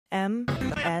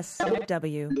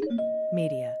MSW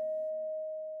Media.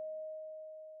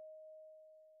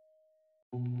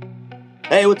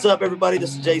 Hey, what's up, everybody?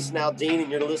 This is Jason Aldean,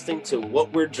 and you're listening to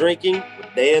What We're Drinking with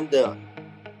Dan Dunn.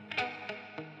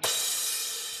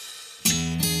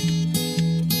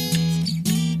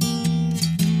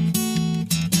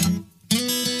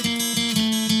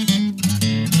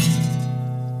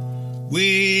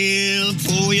 Well,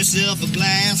 pour yourself a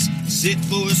glass, sit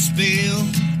for a spill.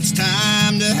 It's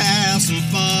time to have some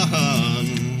fun.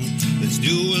 Let's do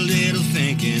a little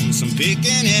thinking, some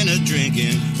picking and a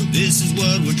drinking. Well, this is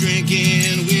what we're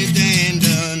drinking with Dan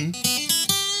Dunn.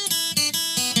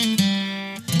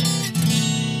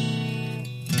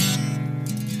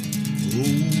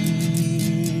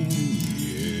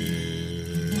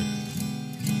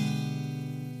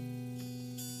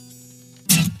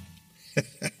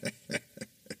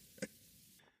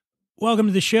 Welcome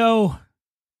to the show.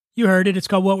 You heard it. It's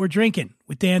called What We're Drinking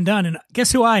with Dan Dunn. And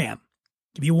guess who I am?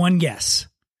 Give you one guess.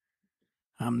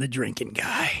 I'm the drinking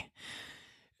guy.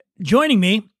 Joining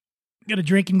me, got a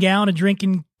drinking gal and a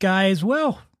drinking guy as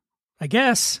well. I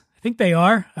guess. I think they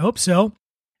are. I hope so.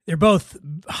 They're both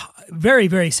very,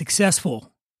 very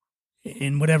successful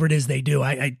in whatever it is they do.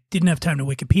 I didn't have time to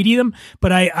Wikipedia them,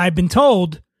 but I've been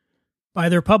told by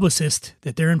their publicist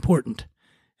that they're important.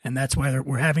 And that's why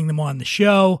we're having them on the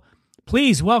show.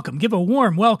 Please welcome, give a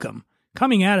warm welcome,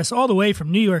 coming at us all the way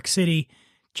from New York City,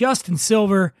 Justin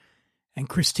Silver and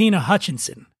Christina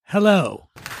Hutchinson. Hello.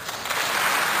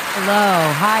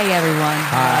 Hello. Hi, everyone.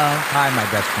 Hello. Hi, my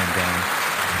best friend,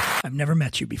 Dan. I've never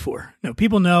met you before. No,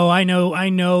 people know. I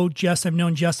know Justin. I've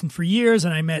known Justin for years,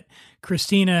 and I met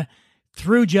Christina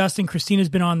through Justin. Christina's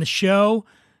been on the show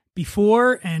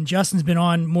before, and Justin's been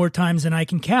on more times than I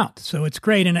can count. So it's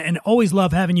great, and always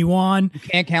love having you on. You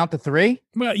can't count to three?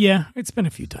 Well, yeah, it's been a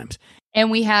few times. And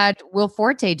we had Will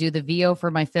Forte do the VO for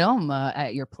my film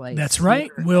at your place. That's right.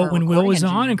 When Will was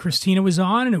on and Christina was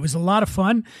on, and it was a lot of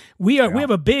fun. We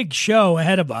have a big show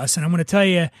ahead of us, and I'm going to tell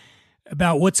you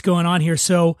about what's going on here.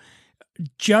 So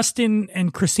Justin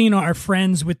and Christina are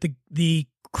friends with the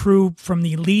crew from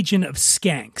the Legion of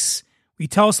Skanks. Will you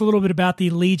tell us a little bit about the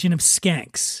Legion of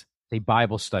Skanks? A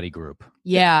Bible study group.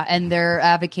 Yeah, and they're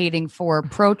advocating for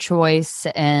pro-choice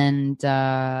and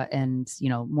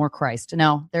more Christ.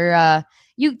 No, they're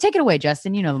you take it away,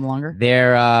 Justin. You know them longer.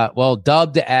 They're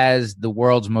dubbed as the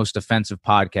world's most offensive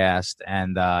podcast,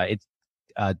 and it's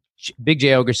Big J.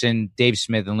 Ogerson, Dave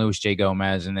Smith, and Louis J.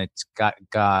 Gomez, and it's got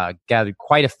gathered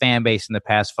quite a fan base in the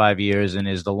past 5 years, and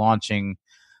is the launching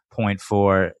point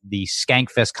for the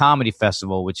Skankfest Comedy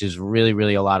Festival, which is really,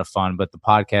 really a lot of fun. But the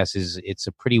podcast it's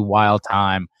a pretty wild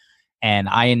time. And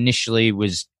it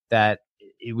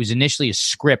was initially a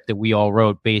script that we all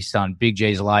wrote based on Big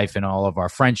J's life and all of our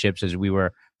friendships as we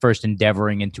were first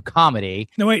endeavoring into comedy.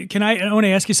 No, wait, I want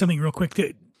to ask you something real quick.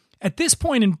 At this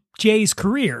point in Jay's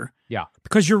career, yeah,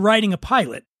 because you're writing a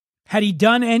pilot, had he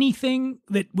done anything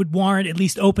that would warrant at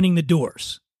least opening the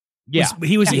doors? Yeah,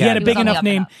 he had a big enough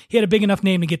name. He had a big enough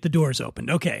name to get the doors opened.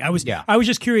 Okay, I was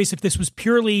just curious if this was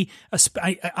purely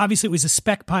obviously it was a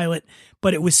spec pilot,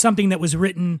 but it was something that was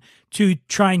written to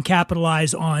try and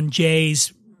capitalize on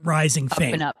Jay's rising fame.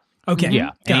 Up and up. Okay, yeah,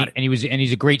 got it. And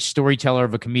he's a great storyteller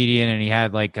of a comedian, and he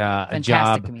had like a Fantastic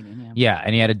job. Comedian, yeah,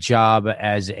 and he had a job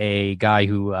as a guy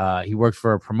who he worked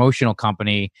for a promotional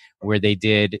company where they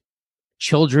did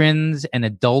children's and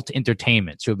adult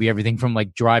entertainment. So it'd be everything from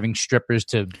like driving strippers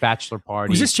to bachelor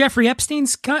parties. Was this Jeffrey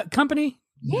Epstein's company?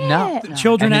 Yeah. No.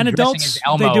 Children and adults?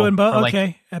 They do in both? Like,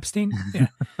 okay, Epstein. Yeah.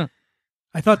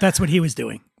 I thought that's what he was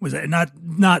doing. Was it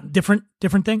not different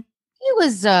thing? He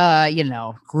was,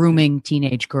 grooming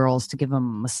teenage girls to give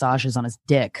them massages on his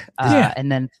dick,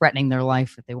 and then threatening their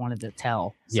life if they wanted to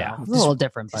tell. So Yeah. it was a little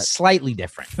different, but slightly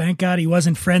different. Thank God he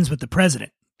wasn't friends with the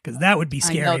president, because that would be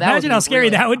scary. I know, Imagine how scary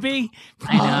that would be.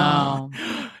 I know.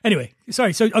 Anyway,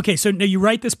 sorry. So now you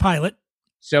write this pilot.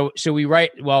 So we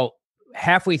write,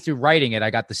 halfway through writing it, I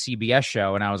got the CBS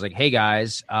show, and I was like, hey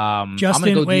guys, Justin, I'm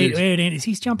gonna go wait, Andy,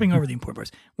 he's jumping over the important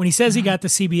parts. When he says he got the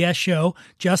CBS show,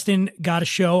 Justin got a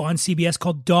show on CBS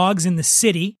called Dogs in the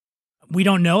City. We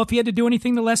don't know if he had to do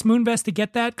anything to Les Moonves to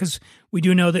get that, because we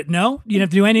do know that you didn't have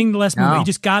to do anything to Les Moonves. He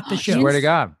just got the show. Swear to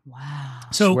God. Wow.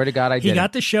 So swear to God, he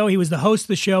got the show. He was the host of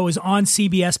the show. It was on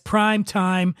CBS prime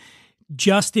time.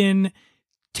 Justin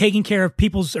taking care of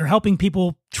helping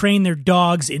people train their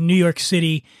dogs in New York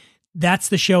City. That's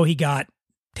the show he got.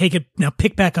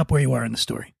 Pick back up where you are in the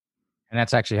story. And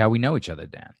that's actually how we know each other,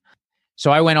 Dan.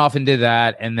 So I went off and did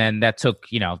that. And then that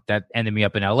that ended me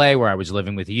up in LA, where I was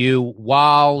living with you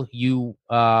while you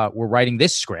were writing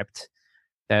this script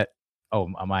that Oh,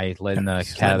 am I letting the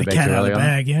Just cat out of let the bag? out of the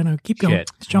bag. Yeah, no, keep going.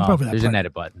 Shit. Let's jump Well, over that. There's part. an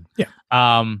edit button. Yeah.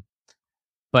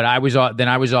 But I was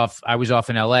off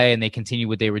in LA, and they continued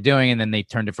what they were doing, and then they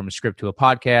turned it from a script to a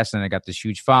podcast, and I got this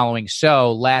huge following.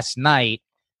 So last night,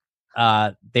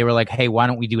 they were like, "Hey, why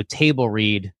don't we do a table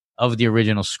read of the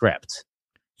original script?"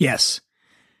 Yes.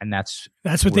 And that's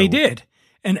what they did.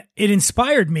 And it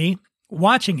inspired me.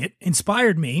 Watching it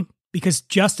inspired me because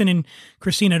Justin and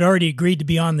Christina had already agreed to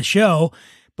be on the show.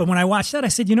 But when I watched that, I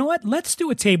said, you know what? Let's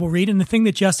do a table read. And the thing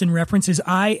that Justin references,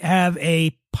 I have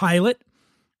a pilot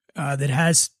that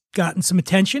has gotten some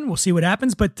attention. We'll see what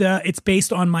happens. But it's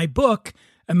based on my book,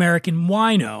 American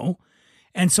Wino.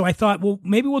 And so I thought, well,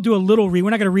 maybe we'll do a little read.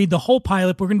 We're not going to read the whole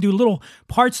pilot. But we're going to do little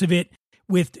parts of it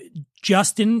with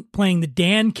Justin playing the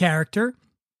Dan character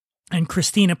and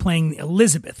Christina playing the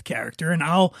Elizabeth character. And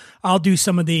I'll do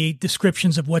some of the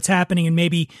descriptions of what's happening, and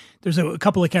maybe there's a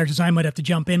couple of characters I might have to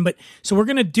jump in. But so we're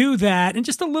going to do that and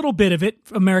just a little bit of it,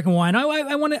 American Wino.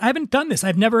 I haven't done this.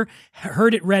 I've never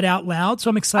heard it read out loud, so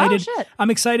I'm excited. Oh, shit. I'm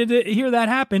excited to hear that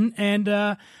happen. And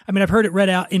I've heard it read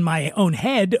out in my own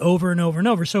head over and over and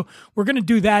over. So we're going to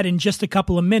do that in just a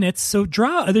couple of minutes. So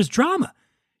there's drama.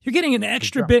 You're getting an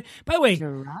extra bit. By the way,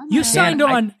 you signed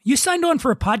on. You signed on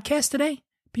for a podcast today.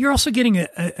 But you're also getting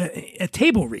a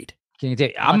table read. Can you tell?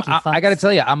 I got to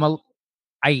tell you,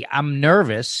 I'm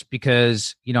nervous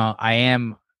because I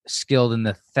am skilled in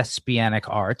the thespianic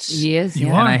arts. Yes, You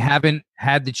yeah. are. And I haven't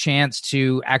had the chance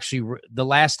to actually. The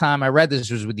last time I read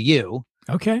this was with you,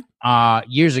 Okay.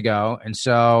 years ago, and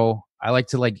so I like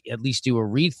to at least do a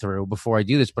read through before I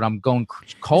do this. But I'm going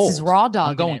cold. This is raw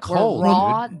dog. I'm going We're cold.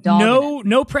 raw dog.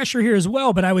 No pressure here as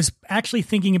well. But I was actually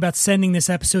thinking about sending this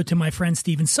episode to my friend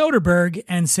Steven Soderbergh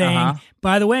and saying,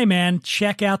 by the way, man,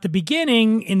 check out the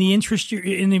beginning in the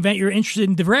event you're interested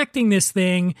in directing this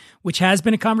thing, which has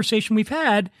been a conversation we've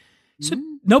had. So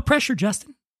no pressure,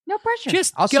 Justin. No pressure.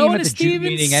 Just I'll see go him to at the June Steven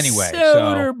meeting anyway, so-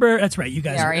 Soderbergh. That's right, you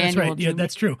guys. Yeah, our That's annual right. Yeah, June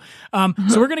that's true.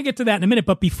 So we're going to get to that in a minute.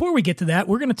 But before we get to that,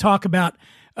 we're going to talk about.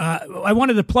 I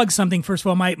wanted to plug something first of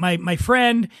all. My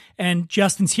friend and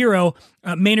Justin's hero,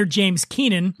 Maynard James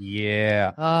Keenan.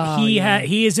 Yeah. Oh,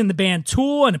 He is in the band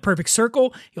Tool and The Perfect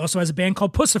Circle. He also has a band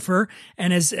called Pussifer.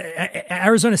 And as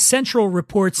Arizona Central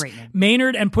reports, Great name.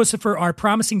 Maynard and Pussifer are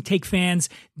promising to take fans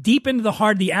deep into the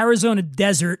heart of the Arizona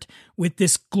desert with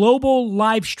this global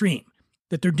live stream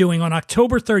that they're doing on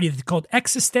October 30th. It's called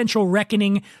Existential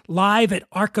Reckoning live at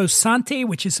Arco Sante,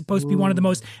 which is supposed to be one of the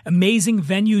most amazing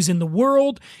venues in the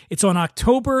world. It's on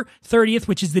October 30th,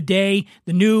 which is the day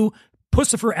the new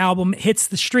Pussifer album hits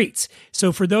the streets.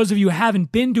 So for those of you who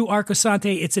haven't been to Arco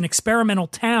Sante, it's an experimental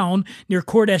town near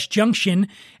Cordes Junction.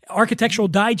 Architectural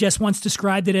Digest once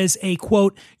described it as a,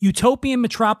 quote, utopian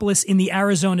metropolis in the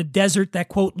Arizona desert that,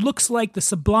 quote, looks like the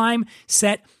sublime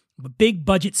set a big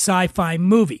budget sci-fi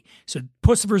movie. So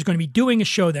Pussifer is going to be doing a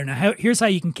show there. Now, here's how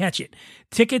you can catch it.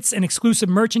 Tickets and exclusive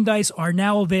merchandise are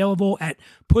now available at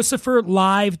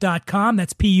pussiferlive.com.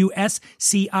 That's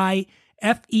PUSCIFER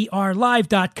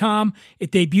live.com.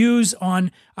 It debuts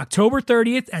on October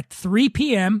 30th at 3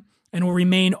 p.m. and will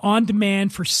remain on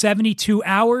demand for 72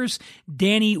 hours.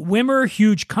 Danny Wimmer,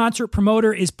 huge concert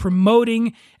promoter, is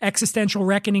promoting Existential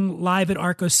Reckoning live at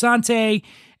Arco Sante.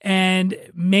 And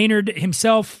Maynard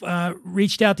himself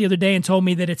reached out the other day and told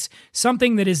me that it's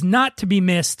something that is not to be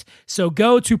missed. So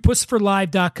go to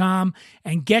pussiferlive.com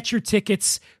and get your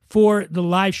tickets for the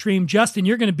live stream. Justin,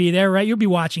 you're going to be there, right? You'll be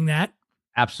watching that.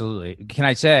 Absolutely. Can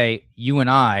I say, you and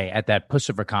I at that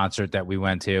Pussifer concert that we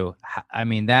went to,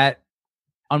 that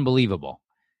unbelievable.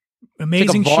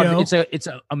 Amazing show. It's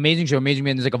an amazing show. Amazing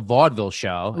man. There's like a vaudeville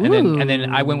show, and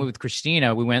then I went with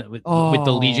Christina. We went with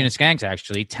the Legion of Skanks.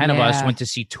 Actually, 10 of us went to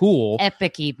see Tool.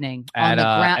 Epic evening at on the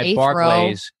ground, at 8th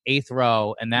Barclays, 8th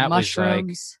row, and that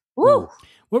mushrooms. was like, woo.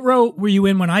 What row were you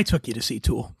in when I took you to see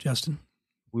Tool, Justin?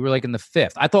 We were like in the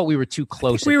 5th. I thought we were too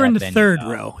close. We were in the venue, third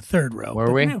though. row. Third row.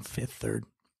 Were we? Fifth, third.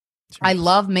 I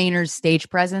love Maynard's stage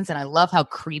presence, and I love how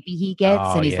creepy he gets.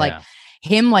 Oh, and he's like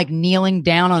him, like kneeling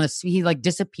down on he like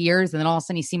disappears, and then all of a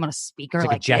sudden you see him on a speaker It's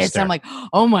like a like this. jester. I'm like,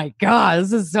 oh my god,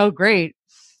 this is so great.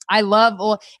 I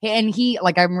love, and he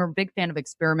I'm a big fan of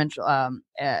experimental,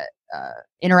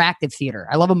 interactive theater.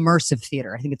 I love immersive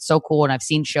theater. I think it's so cool, and I've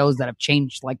seen shows that have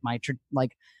changed like my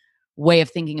way of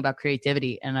thinking about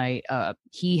creativity. And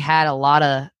he had a lot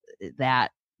of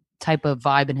that type of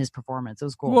vibe in his performance. It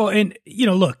was cool. Well, and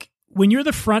look, when you're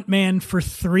the front man for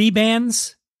 3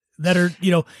 bands, that are,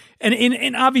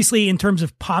 and obviously in terms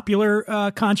of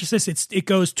popular consciousness, it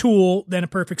goes Tool, then A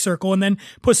Perfect Circle, and then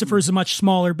Pussifer is a much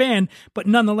smaller band, but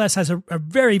nonetheless has a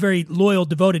very, very loyal,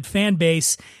 devoted fan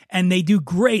base, and they do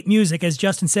great music. As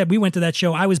Justin said, we went to that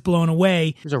show. I was blown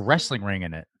away. There's a wrestling ring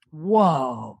in it.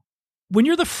 Whoa. When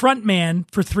you're the front man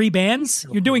for 3 bands,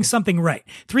 you're doing something right.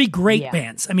 3 great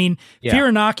bands. I mean,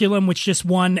 Fear Inoculum, which just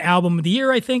won Album of the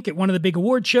Year, I think, at one of the big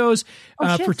award shows.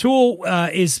 For Tool,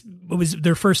 was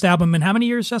their first album in how many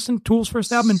years, Justin? Tool's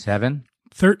first album? 7.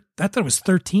 I thought it was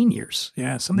 13 years.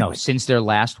 Yeah, something like since their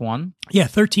last one? Yeah,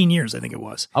 13 years, I think it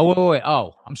was. Oh, wait.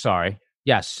 Oh, I'm sorry.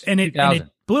 Yes. And it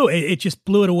blew it. It just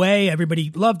blew it away. Everybody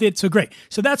loved it. So great.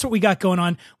 So that's what we got going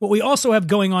on. What we also have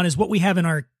going on is what we have in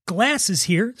our glasses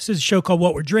here. This is a show called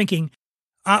What We're Drinking.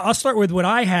 I'll start with what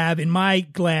I have in my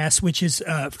glass, which is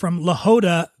from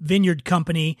Lahota Vineyard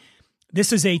Company.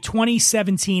 This is a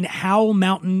 2017 Howell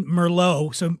Mountain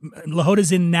Merlot. So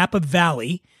Lahota's in Napa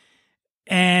Valley.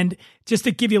 And just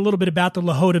to give you a little bit about the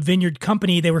Lahota Vineyard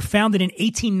Company, they were founded in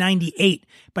 1898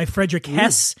 by Frederick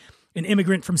Hess, an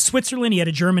immigrant from Switzerland. He had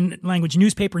a German language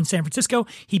newspaper in San Francisco.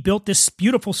 He built this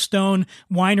beautiful stone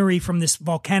winery from this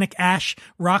volcanic ash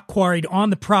rock quarried on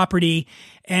the property.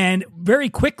 And very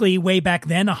quickly, way back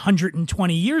then,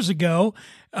 120 years ago,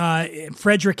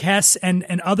 Frederick Hess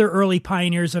and other early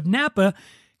pioneers of Napa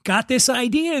got this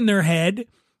idea in their head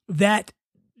that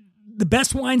the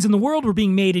best wines in the world were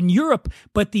being made in Europe,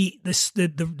 but the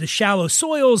shallow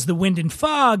soils, the wind and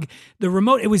fog, the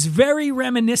remote, it was very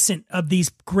reminiscent of these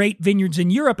great vineyards in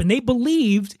Europe. And they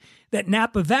believed that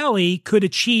Napa Valley could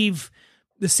achieve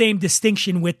the same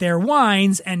distinction with their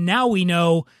wines. And now we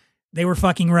know they were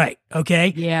fucking right.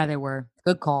 Okay. Yeah, they were.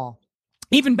 Good call.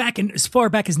 Even as far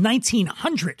back as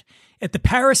 1900, at the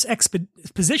Paris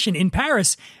Exposition in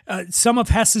Paris, some of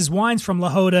Hess's wines from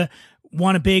Lahota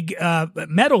won a big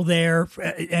medal there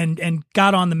and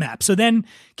got on the map. So then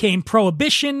came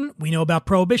Prohibition. We know about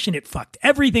Prohibition. It fucked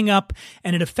everything up,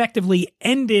 and it effectively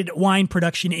ended wine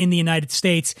production in the United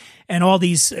States. And all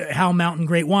these Howell Mountain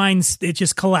great wines, it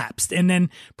just collapsed. And then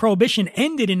Prohibition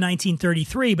ended in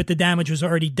 1933, but the damage was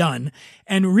already done.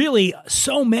 And really,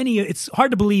 so many, it's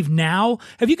hard to believe now.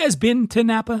 Have you guys been to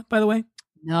Napa, by the way?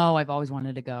 No, I've always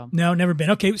wanted to go. No, never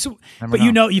been. Okay, so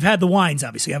you've had the wines,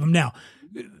 obviously. You have them now.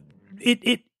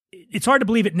 It's hard to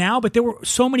believe it now, but there were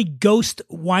so many ghost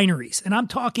wineries, and I'm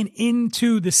talking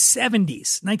into the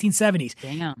 1970s.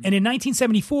 Damn. And in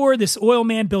 1974, this oil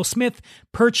man, Bill Smith,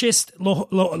 purchased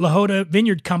Lahota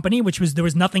Vineyard Company, there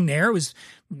was nothing there. It was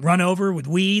run over with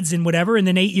weeds and whatever. And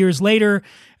then 8 years later,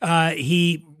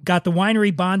 he got the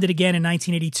winery bonded again in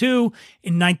 1982.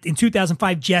 In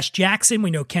 2005, Jess Jackson,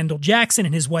 we know Kendall Jackson,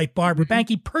 and his wife Barbara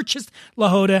Banke purchased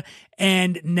Lahota,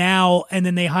 and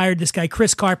then they hired this guy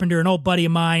Chris Carpenter, an old buddy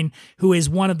of mine, who is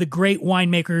one of the great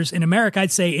winemakers in America,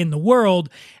 I'd say in the world.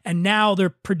 And now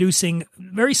they're producing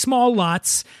very small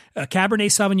lots, Cabernet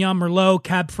Sauvignon, Merlot,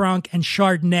 Cab Franc, and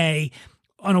Chardonnay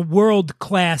on a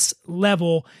world-class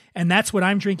level. And that's what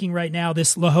I'm drinking right now,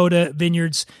 this Lahota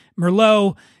Vineyards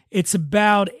Merlot. It's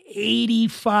about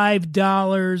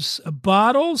 $85 a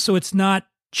bottle, so it's not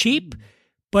cheap,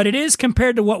 but it is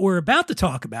compared to what we're about to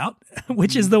talk about,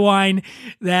 which is the wine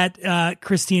that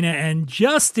Christina and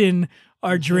Justin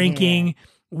are drinking,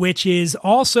 which is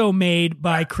also made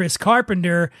by Chris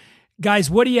Carpenter. Guys,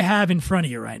 what do you have in front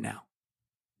of you right now?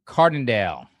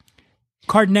 Cardinal.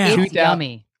 It's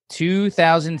yummy.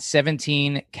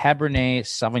 2017 Cabernet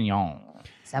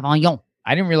Sauvignon.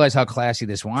 I didn't realize how classy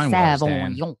this wine was,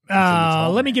 Dan.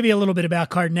 Let me give you a little bit about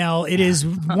Cardinal. It is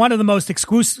one of the most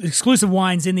exclusive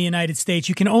wines in the United States.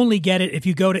 You can only get it if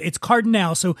you go to, it's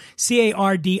Cardinal, so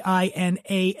Cardinale.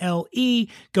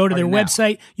 Go to their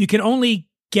website. You can only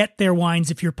get their wines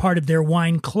if you're part of their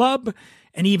wine club,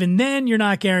 and even then, you're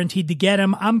not guaranteed to get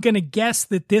them. I'm going to guess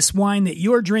that this wine that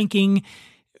you're drinking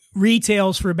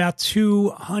retails for about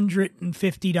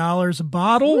 $250 a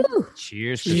bottle. Woo.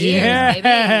 Cheers.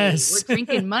 Yes. We're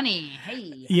drinking money.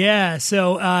 Hey. Yeah.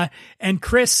 So, and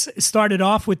Chris started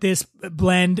off with this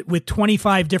blend with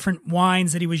 25 different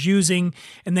wines that he was using,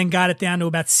 and then got it down to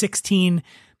about 16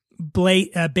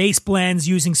 base blends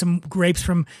using some grapes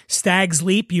from Stag's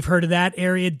Leap. You've heard of that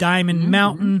area, Diamond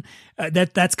Mountain.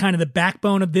 That's kind of the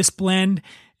backbone of this blend.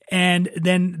 And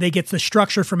then they get the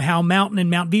structure from Howell Mountain and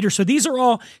Mount Veeder. So these are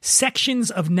all sections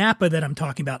of Napa that I'm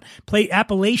talking about.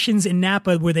 Appellations in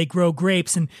Napa where they grow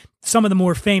grapes, and some of the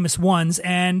more famous ones.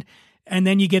 And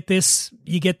then you get this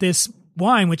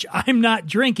wine, which I'm not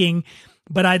drinking,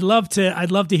 but I'd love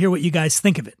to hear what you guys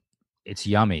think of it. It's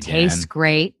yummy, Dan. Tastes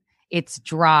great. It's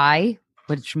dry,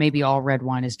 which maybe all red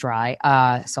wine is dry.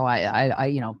 So I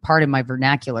you know, part of my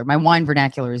vernacular, my wine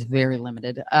vernacular is very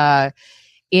limited.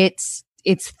 It's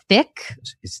thick.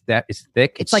 It's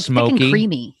thick. It's like smoky. thick and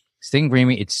creamy. It's thick and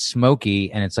creamy. It's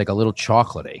smoky, and it's like a little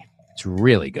chocolatey. It's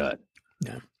really good.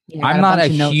 Yeah, I'm not a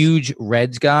bunch of notes. huge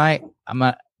Reds guy. I'm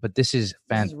not, but this is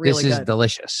really This is good. Delicious.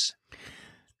 delicious.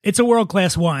 It's a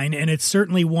world-class wine, and it's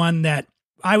certainly one that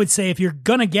I would say if you're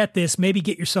going to get this, maybe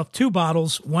get yourself 2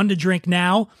 bottles, one to drink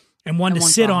now and one And to one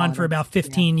sit for on holiday. for about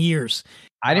 15 years.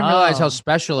 I didn't realize how Oh.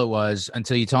 special it was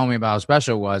until you told me about how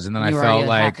special it was, and then You I already felt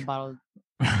had half like a bottle.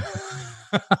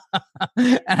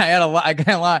 and I had a lot. I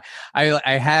can't lie.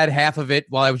 I had half of it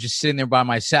while I was just sitting there by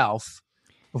myself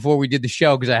before we did the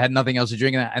show because I had nothing else to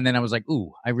drink, and then I was like,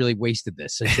 "Ooh, I really wasted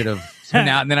this. I should have." So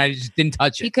now, and then I just didn't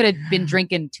touch He it. could have been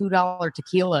drinking $2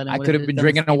 tequila. And it I would could have been done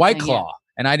the drinking a same White thing, yeah. Claw,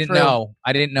 and I didn't True. know.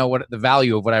 I didn't know what the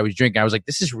value of what I was drinking. I was like,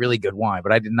 "This is really good wine,"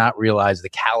 but I did not realize the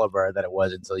caliber that it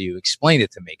was until you explained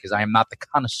it to me because I am not the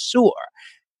connoisseur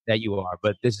that you are.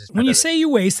 But this is When you better say you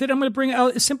wasted, I'm going to bring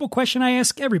out a simple question I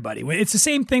ask everybody. It's the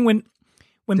same thing when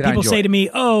Did I people enjoy say it? to me,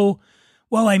 "Oh,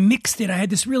 well, I mixed it. I had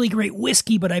this really great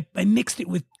whiskey, but I mixed it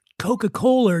with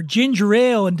Coca-Cola or ginger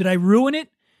ale, and did I ruin it?"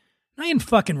 I didn't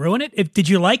fucking ruin it. Did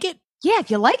you like it? Yeah,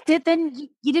 if you liked it, then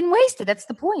you didn't waste it. That's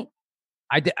the point.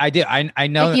 I did. I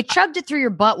know. If you chugged it through your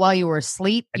butt while you were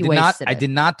asleep, I you did not. wasted I it. did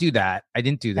not do that. I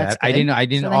didn't do that. That's I good. didn't. I So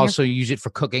didn't then you're- also use it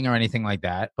for cooking or anything like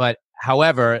that. But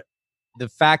however, the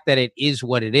fact that it is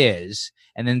what it is,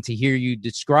 and then to hear you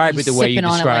describe it the way you sipping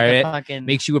on describe like it, a fucking-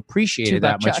 makes you appreciate it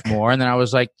two-buck that much chuck. more. And then I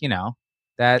was like,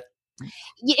 that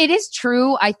It is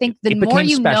true. I think the It more became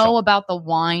you special. know about the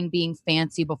wine being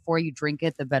fancy before you drink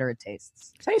it, the better it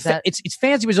tastes. Is that- it's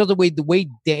fancy, but it's also the way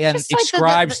Dan Just like the-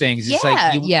 describes things. It's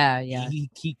like yeah.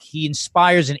 he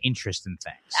inspires an interest in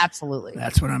things. Absolutely.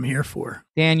 That's what I'm here for.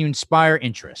 Dan, you inspire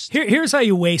interest. Here's how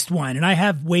you waste wine, and I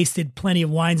have wasted plenty of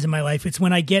wines in my life. It's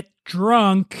when I get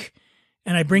drunk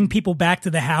and I bring people back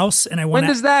to the house, and I When want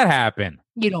does that happen?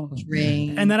 You don't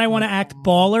drink. and then I want to act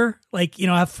baller. Like,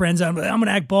 I have friends. I'm going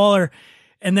to act baller.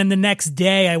 And then the next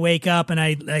day I wake up and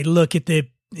I look at the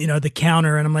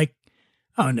counter and I'm like,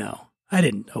 oh no, I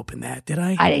didn't open that. Did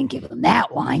I? I didn't give them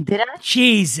that wine, did I?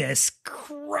 Jesus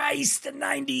Christ, the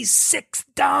 96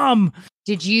 dumb.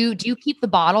 Do you keep the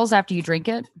bottles after you drink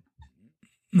it?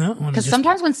 No, Because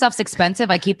sometimes when stuff's expensive,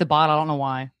 I keep the bottle. I don't know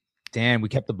why. Dan, we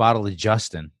kept the bottle of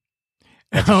Justin.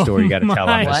 That's a story you got to tell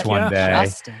on this my one God. day.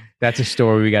 Justin. That's a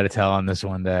story we got to tell on this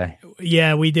one day.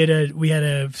 Yeah, we had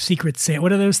a secret Santa.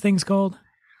 What are those things called?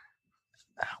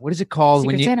 What is it called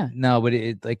when Secret you? Santa. No, but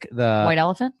it like the White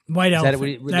elephant? White Is that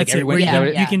elephant. what- like That's it. everyone- Where Yeah,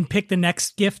 you yeah. can pick the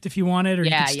next gift if you want it, or you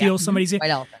Yeah, can yeah. steal Mhm. somebody's gift.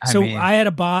 White elephant. I So mean- I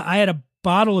had a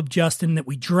bottle of Justin that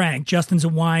we drank. Justin's a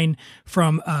wine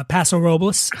from Paso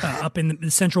Robles, up in the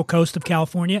central coast of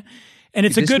California, and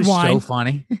it's Dude, a this good was wine. So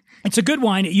funny. It's a good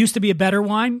wine. It used to be a better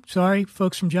wine. Sorry,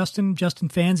 folks from Justin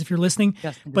fans, if you're listening.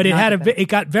 Justin But does it not had get better. it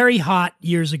got very hot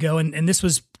years ago, and this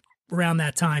was around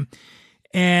that time.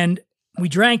 And we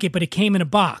drank it, but it came in a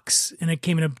box, and it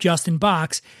came in a Justin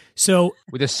box. So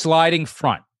With a sliding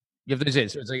front. You have this.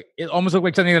 So it's like it almost looked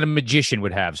like something that a magician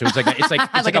would have. So it's like it's like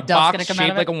Like a a dust's gonna box come out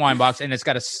shaped of like it? a wine box, and it's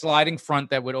got a sliding front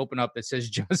that would open up that says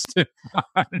Justin.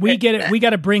 on we it. get it. We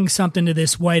got to bring something to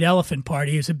this white elephant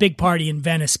party. It was a big party in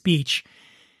Venice Beach,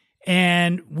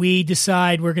 and we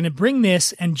decide we're going to bring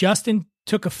this. And Justin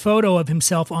took a photo of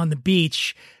himself on the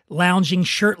beach, lounging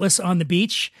shirtless on the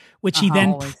beach, which he then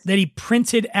Always. that he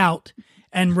printed out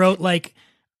and wrote like,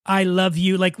 "I love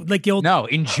you," like the old No,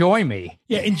 enjoy me.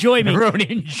 enjoy I me. wrote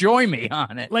enjoy me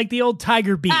on it. Like the old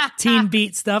Tiger Beat, Teen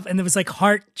Beat stuff. And there was like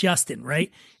Heart Justin,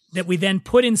 right? That we then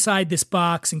put inside this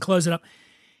box and close it up.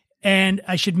 And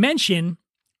I should mention,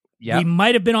 Yeah. we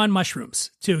might have been on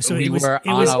mushrooms too. So We it was, were it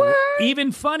on was a-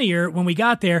 even funnier when we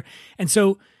got there. And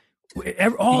so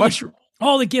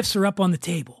all the gifts are up on the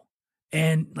table.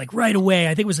 And like right away, I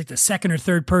think it was like the second or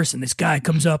third person, this guy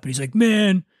comes up and he's like,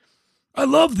 "Man, I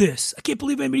love this. I can't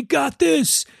believe anybody got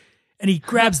this." And he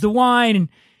grabs the wine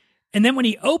and then when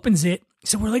he opens it,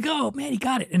 so we're like, "Oh man, he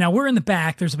got it." And now we're in the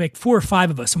back. There's like 4 or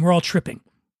 5 of us and we're all tripping.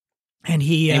 And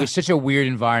he, It was such a weird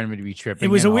environment to be tripping.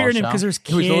 it was in a weird also. because there's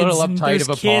kids It was a little and uptight there's of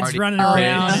a kids party. running Oh,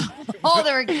 around. Oh,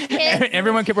 there were kids.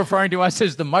 Everyone kept referring to us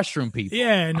as the mushroom people.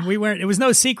 Yeah, and we weren't. It was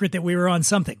no secret that we were on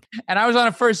something. And I was on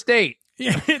a first date.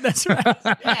 Yeah, that's right.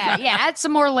 Yeah, add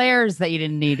some more layers that you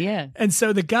didn't need. Yeah. And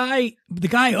so the guy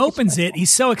opens it. He's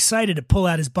so excited to pull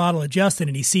out his bottle of Justin,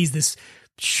 and he sees this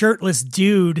shirtless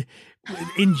dude.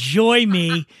 Enjoy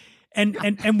me,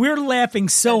 and we're laughing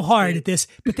so hard at this.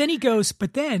 But then he goes.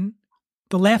 But then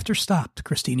the laughter stopped.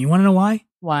 Christine, you want to know why?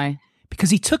 Why? Because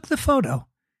he took the photo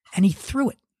and he threw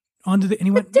it onto the, and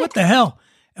he went, what the hell?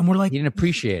 And we're like, He didn't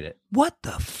appreciate it. what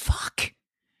the fuck?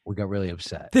 We got really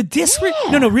upset. The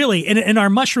no, really. In our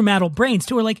mushroom-addled brains,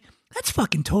 too, we're like, that's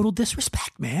fucking total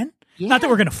disrespect, man. Not that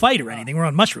we're going to fight or anything. We're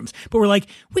on mushrooms. But we're like,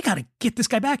 we got to get this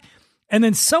guy back. And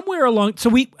then somewhere along, so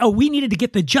we needed to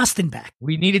get the Justin back.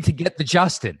 We needed to get the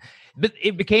Justin. But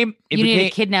you needed to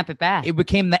kidnap it back. It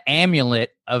became the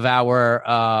amulet of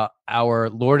our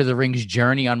Lord of the Rings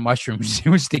journey on mushrooms. It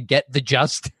was to get the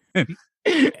Justin.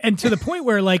 And to the point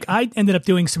where, like, I ended up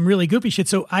doing some really goofy shit.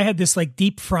 So I had this, like,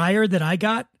 deep fryer that I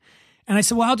got. And I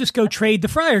said, well, I'll just go trade the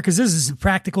fryer because this is a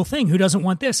practical thing. Who doesn't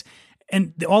want this?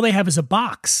 And all they have is a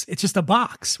box. It's just a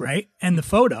box, right? And the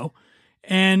photo.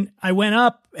 And I went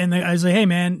up and I was like, hey,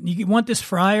 man, you want this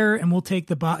fryer? And we'll take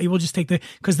the box. We'll just take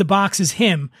because the box is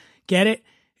him. Get it?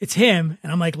 It's him.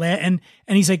 And I'm like, and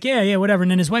he's like, yeah, whatever.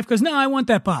 And then his wife goes, no, I want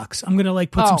that box. I'm going to,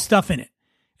 like, put some stuff in it.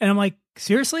 And I'm like,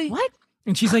 seriously? What?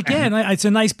 And she's like, yeah, and it's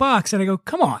a nice box. And I go,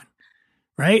 come on.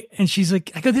 Right? And she's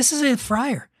like, I go, this is a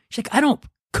fryer. She's like, I don't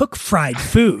cook fried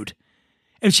food.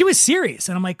 And she was serious.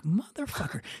 And I'm like,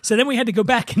 motherfucker. So then we had to go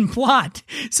back and plot.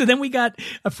 So then we got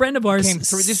a friend of ours.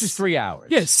 This was 3 hours.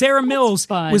 Yeah, Sarah Mills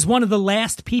fun. was one of the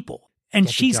last people. And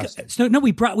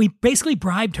we basically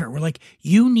bribed her. We're like,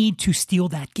 you need to steal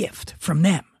that gift from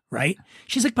them, right?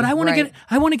 She's like, but I want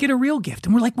to get a real gift.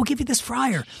 And we're like, we'll give you this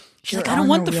fryer. She's like, I don't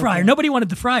want the fryer. Nobody wanted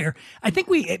the fryer. I think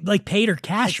we like paid her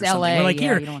cash or something. We're like,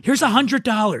 here's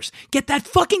 $100. Get that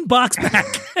fucking box back.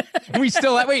 We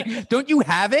still have, wait, don't you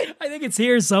have it? I think it's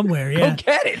here somewhere. Yeah. Go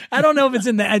get it. I don't know if it's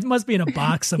in there. It must be in a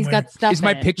box somewhere. He's got stuff. Is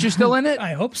my picture still in it?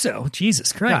 I hope so.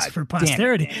 Jesus Christ, God for damn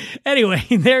posterity. it. Anyway,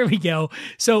 there we go.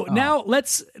 So now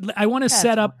I want to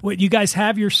set up what you guys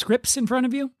have your scripts in front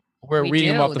of you. We're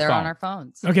reading them off the They're phone. on our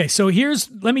phones. Okay, so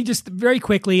let me just very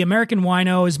quickly, American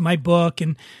Wino is my book,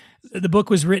 and the book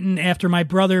was written after my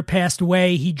brother passed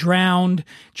away. He drowned,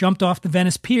 jumped off the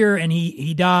Venice Pier, and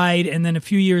he died. And then a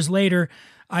few years later,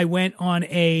 I went on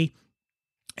a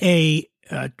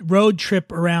road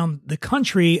trip around the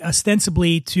country,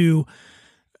 ostensibly to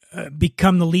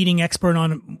become the leading expert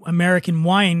on American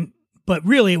wine, but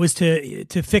really it was to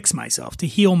fix myself, to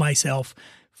heal myself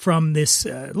from this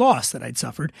loss that I'd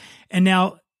suffered. And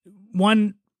now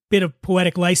one bit of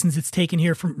poetic license that's taken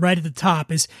here from right at the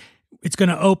top is it's going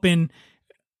to open.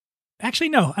 Actually,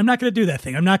 no, I'm not going to do that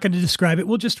thing. I'm not going to describe it.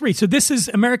 We'll just read. So this is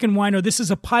American Wino. This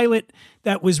is a pilot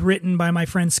that was written by my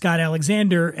friend Scott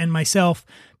Alexander and myself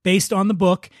based on the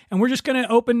book. And we're just going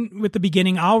to open with the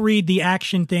beginning. I'll read the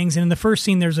action things. And in the first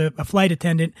scene, there's a flight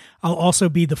attendant. I'll also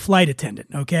be the flight attendant.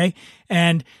 Okay.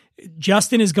 And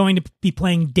Justin is going to be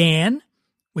playing Dan,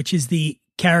 which is the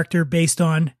character based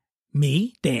on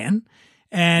me, Dan.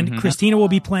 And Christina will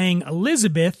be playing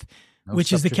Elizabeth,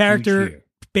 which is the character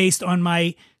based on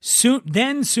my soon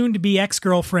to be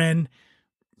ex-girlfriend,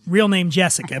 real name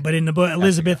Jessica, but in the book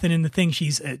Elizabeth, and in the thing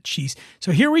she's.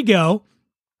 So here we go,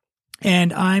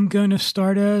 and I'm going to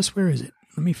start us. Where is it?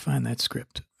 Let me find that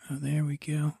script. Oh, there we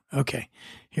go. Okay,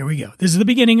 here we go. This is the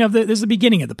beginning of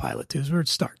the pilot. This is where it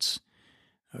starts.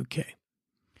 Okay.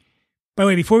 By the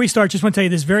way, before we start, just want to tell you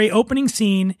this very opening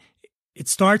scene. It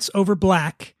starts over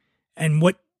black, and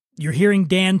what you're hearing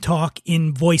Dan talk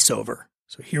in voiceover.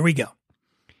 So here we go.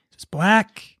 It's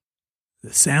black,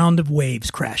 the sound of waves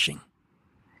crashing.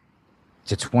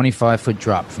 It's a 25-foot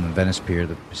drop from the Venice Pier to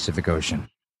the Pacific Ocean,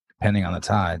 depending on the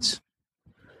tides.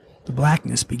 The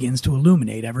blackness begins to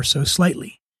illuminate ever so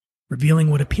slightly,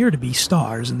 revealing what appear to be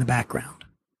stars in the background.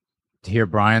 To hear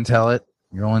Brian tell it,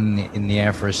 you're only in the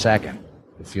air for a second.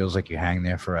 It feels like you hang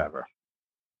there forever.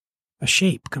 A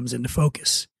shape comes into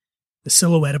focus, the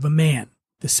silhouette of a man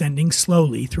descending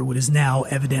slowly through what is now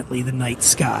evidently the night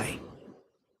sky.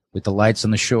 With the lights on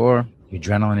the shore, the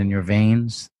adrenaline in your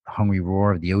veins, the hungry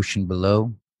roar of the ocean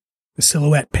below, the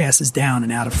silhouette passes down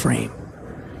and out of frame.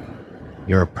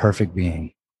 You're a perfect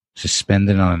being,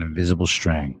 suspended on an invisible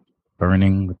string,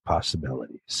 burning with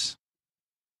possibilities.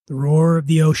 The roar of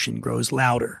the ocean grows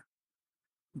louder,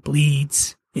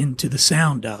 bleeds into the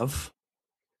sound of,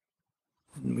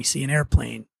 and we see an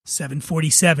airplane,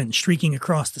 747, streaking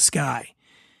across the sky.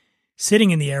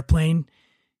 Sitting in the airplane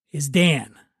is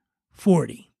Dan,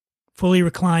 40, fully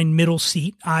reclined middle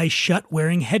seat, eyes shut,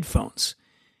 wearing headphones.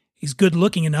 He's good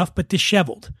looking enough, but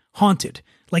disheveled, haunted,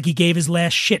 like he gave his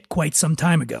last shit quite some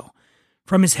time ago.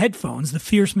 From his headphones, the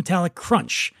fierce metallic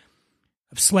crunch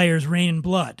of Slayer's Rain and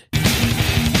Blood.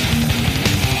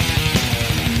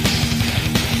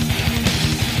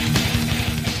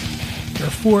 There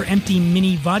are 4 empty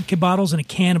mini vodka bottles and a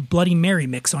can of Bloody Mary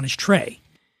mix on his tray.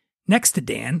 Next to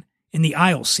Dan, in the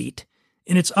aisle seat,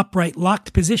 in its upright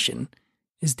locked position,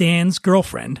 is Dan's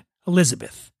girlfriend,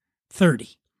 Elizabeth,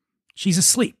 30. She's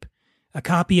asleep, a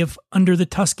copy of Under the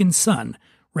Tuscan Sun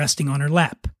resting on her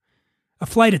lap. A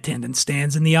flight attendant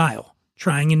stands in the aisle,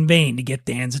 trying in vain to get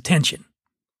Dan's attention.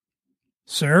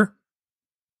 "Sir?"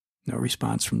 No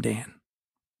response from Dan.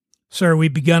 "Sir,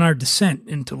 we've begun our descent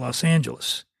into Los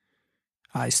Angeles."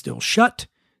 Eyes still shut,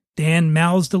 Dan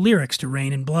mouths the lyrics to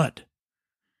Rain and Blood.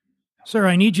 "Sir,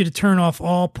 I need you to turn off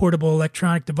all portable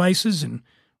electronic devices and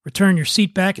return your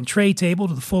seat back and tray table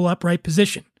to the full upright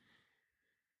position."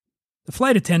 The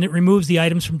flight attendant removes the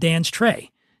items from Dan's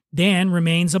tray. Dan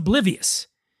remains oblivious.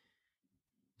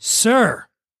 "Sir!"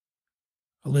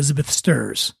 Elizabeth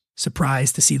stirs,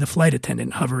 surprised to see the flight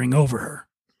attendant hovering over her.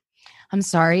 I'm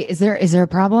sorry. Is there a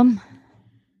problem?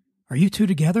 "Are you two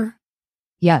together?"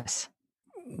 Yes.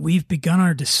 "We've begun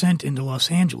our descent into Los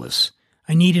Angeles.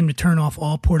 I need him to turn off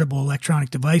all portable electronic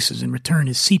devices and return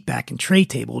his seat back and tray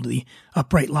table to the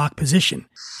upright lock position."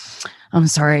 I'm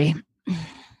sorry.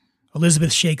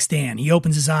 Elizabeth shakes Dan. He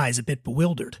opens his eyes, a bit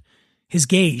bewildered. His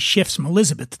gaze shifts from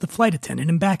Elizabeth to the flight attendant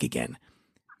and back again.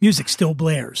 Music still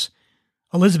blares.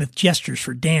 Elizabeth gestures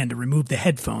for Dan to remove the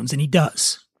headphones, and he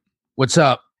does. What's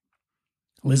up?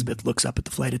 Elizabeth looks up at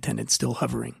the flight attendant, still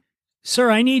hovering.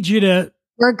 "Sir, I need you to..."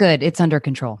 We're good. It's under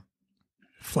control.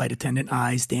 Flight attendant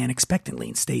eyes Dan expectantly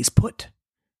and stays put.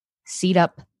 Seat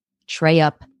up, tray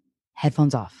up,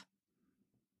 headphones off.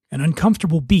 An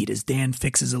uncomfortable beat as Dan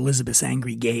fixes Elizabeth's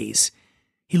angry gaze.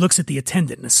 He looks at the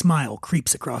attendant and a smile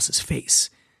creeps across his face.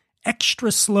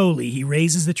 Extra slowly, he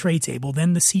raises the tray table,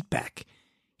 then the seat back.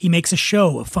 He makes a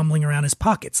show of fumbling around his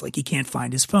pockets like he can't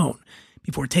find his phone,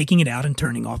 before taking it out and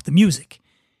turning off the music.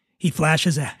 He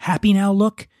flashes a happy now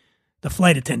look. The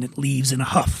flight attendant leaves in a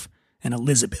huff, and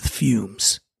Elizabeth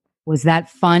fumes. Was that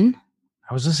fun?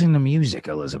 I was listening to music,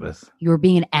 Elizabeth. You were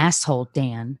being an asshole,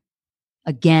 Dan.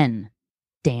 Again,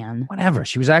 Dan. Whatever.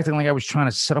 She was acting like I was trying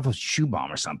to set off a shoe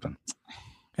bomb or something.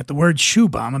 At the word shoe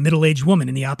bomb, a middle-aged woman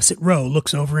in the opposite row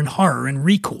looks over in horror and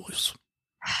recoils.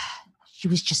 She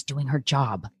was just doing her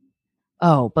job.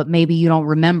 Oh, but maybe you don't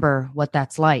remember what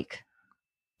that's like.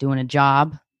 Doing a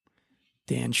job.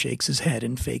 Dan shakes his head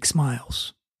and fake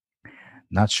smiles.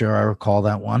 Not sure I recall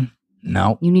that one.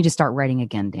 No. You need to start writing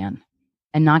again, Dan.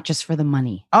 And not just for the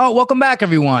money. Oh, welcome back,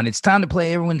 everyone. It's time to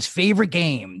play everyone's favorite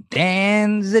game,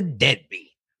 Dan's a Deadbeat.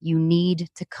 You need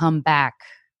to come back.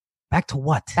 Back to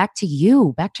what? Back to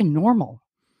you. Back to normal.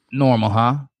 Normal,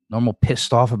 huh? Normal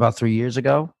pissed off about 3 years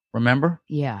ago? Remember?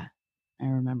 Yeah, I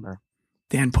remember.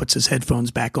 Dan puts his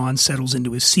headphones back on, settles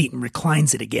into his seat, and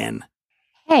reclines it again.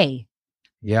 Hey.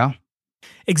 Yeah?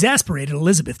 Exasperated,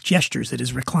 Elizabeth gestures at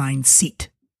his reclined seat.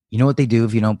 You know what they do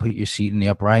if you don't put your seat in the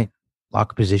upright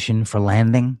lock position for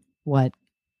landing? What?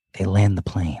 They land the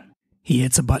plane. He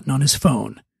hits a button on his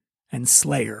phone, and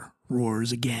Slayer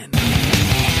roars again.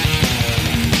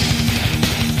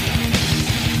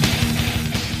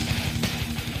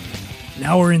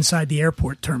 Now we're inside the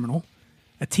airport terminal.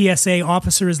 A TSA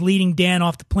officer is leading Dan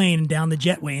off the plane and down the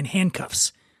jetway in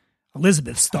handcuffs.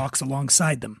 Elizabeth stalks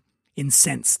alongside them,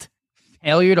 incensed.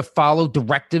 Failure to follow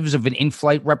directives of an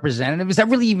in-flight representative? Is that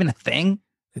really even a thing?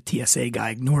 The TSA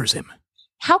guy ignores him.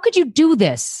 How could you do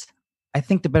this? I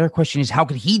think the better question is, how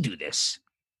could he do this?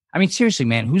 I mean, seriously,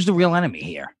 man, who's the real enemy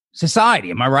here?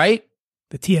 Society, am I right?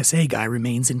 The TSA guy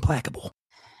remains implacable.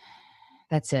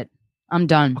 That's it. I'm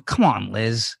done. Oh, come on,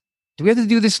 Liz. Do we have to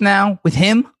do this now with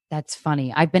him? That's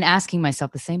funny. I've been asking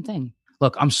myself the same thing.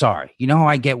 Look, I'm sorry. You know how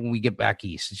I get when we get back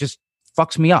east. It just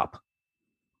fucks me up.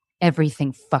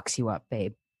 Everything fucks you up,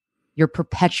 babe. You're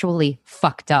perpetually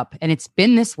fucked up. And it's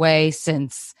been this way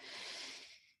since...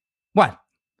 What?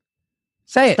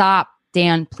 Say it. Stop.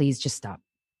 Dan, please just stop.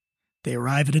 They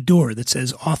arrive at a door that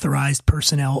says authorized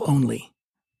personnel only.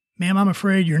 Ma'am, I'm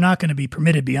afraid you're not going to be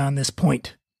permitted beyond this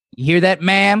point. You hear that,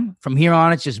 ma'am? From here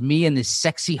on, it's just me and this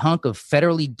sexy hunk of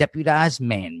federally deputized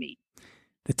man meat.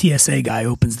 The TSA guy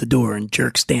opens the door and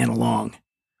jerks Dan along.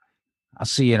 I'll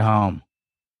see you at home.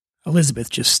 Elizabeth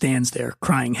just stands there,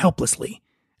 crying helplessly,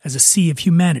 as a sea of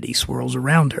humanity swirls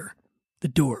around her. The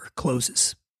door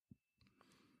closes.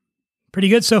 Pretty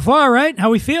good so far, right?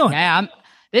 How we feeling? Yeah,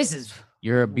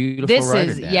 You're a beautiful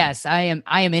writer, Dan. yes, I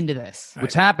am into this.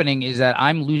 What's happening is that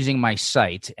I'm losing my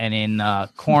sight, and in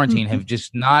quarantine have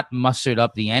just not mustered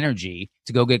up the energy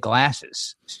to go get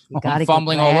glasses. I'm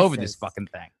fumbling all over this fucking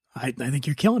thing. I think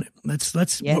you're killing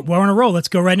it. We're on a roll. Let's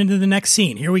go right into the next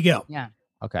scene. Here we go. Yeah.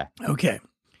 Okay.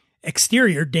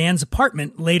 Exterior, Dan's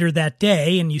apartment later that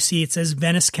day, and you see it says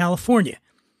Venice, California.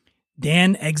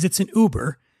 Dan exits an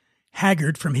Uber,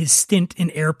 haggard from his stint in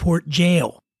airport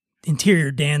jail. Interior,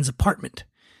 Dan's apartment.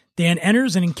 Dan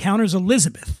enters and encounters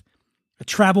Elizabeth, a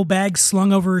travel bag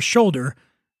slung over her shoulder,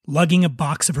 lugging a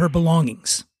box of her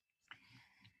belongings.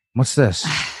 What's this?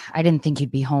 I didn't think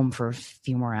you'd be home for a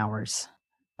few more hours.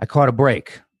 I caught a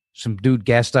break. Some dude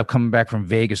gassed up coming back from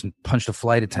Vegas and punched a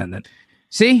flight attendant.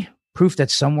 See? Proof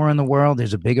that somewhere in the world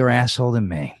there's a bigger asshole than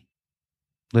me.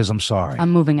 Liz, I'm sorry.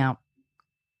 I'm moving out.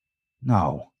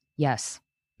 No. Yes.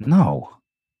 No.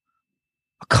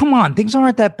 Come on, things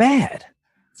aren't that bad.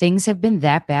 Things have been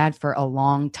that bad for a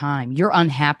long time. You're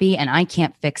unhappy and I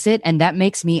can't fix it, and that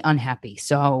makes me unhappy.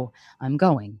 So I'm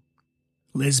going.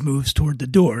 Liz moves toward the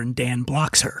door and Dan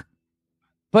blocks her.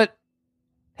 But,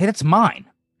 hey, that's mine.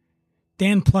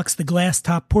 Dan plucks the glass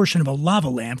top portion of a lava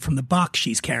lamp from the box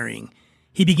she's carrying.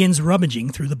 He begins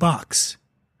rummaging through the box.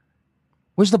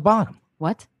 Where's the bottom?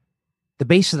 What? The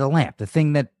base of the lamp, the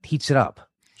thing that heats it up.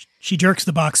 She jerks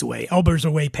the box away, elbows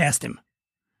her way past him.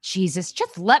 Jesus,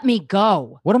 just let me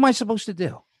go. What am I supposed to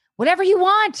do? Whatever you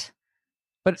want.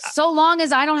 But So long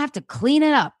as I don't have to clean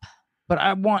it up.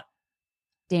 I want...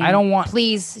 Dan, I don't want...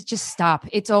 Please, just stop.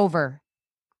 It's over.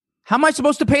 How am I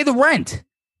supposed to pay the rent?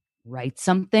 Write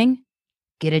something.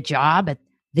 Get a job at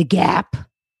The Gap.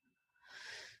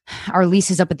 Our lease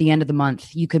is up at the end of the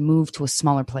month. You could move to a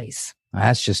smaller place.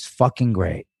 That's just fucking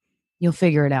great. You'll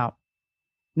figure it out.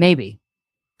 Maybe.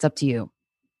 It's up to you.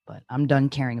 But I'm done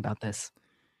caring about this.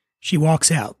 She walks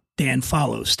out. Dan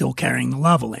follows, still carrying the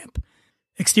lava lamp.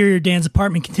 Exterior Dan's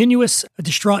apartment continuous. A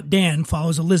distraught Dan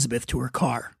follows Elizabeth to her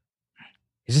car.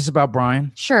 Is this about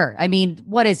Brian? Sure. I mean,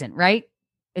 what isn't, right?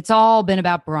 It's all been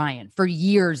about Brian for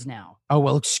years now. Oh,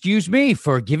 well, excuse me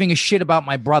for giving a shit about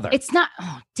my brother. It's not...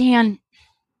 Oh, Dan.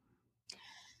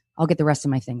 I'll get the rest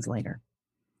of my things later.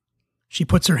 She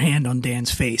puts her hand on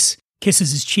Dan's face,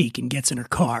 kisses his cheek, and gets in her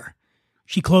car.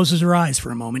 She closes her eyes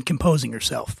for a moment, composing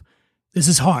herself. This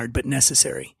is hard, but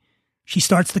necessary. She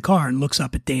starts the car and looks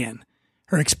up at Dan.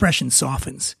 Her expression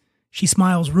softens. She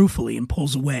smiles ruefully and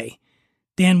pulls away.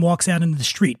 Dan walks out into the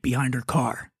street behind her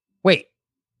car. Wait,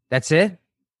 that's it?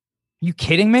 You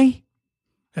kidding me?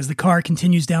 As the car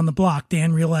continues down the block,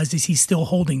 Dan realizes he's still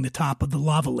holding the top of the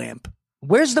lava lamp.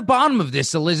 Where's the bottom of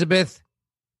this, Elizabeth?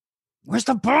 Where's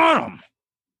the bottom?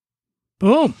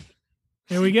 Boom.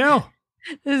 There we go.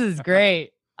 This is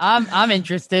great. I'm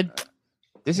interested.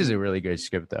 This is a really good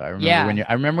script, though. I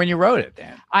remember when you wrote it,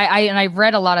 Dan. I've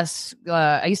read a lot of.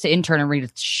 I used to intern and read a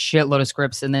shitload of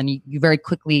scripts, and then you very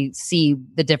quickly see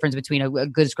the difference between a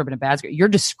good script and a bad script. Your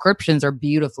descriptions are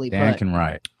beautifully Dan put. can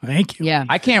write. Thank you. Yeah,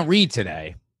 I can't read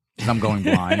today because I'm going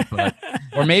blind,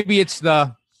 or maybe it's this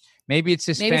maybe it's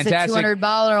a fantastic $200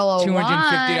 bottle of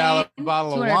 $250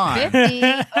 bottle of wine.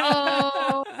 $250.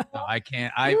 Oh, No, I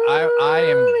can't. I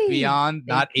am beyond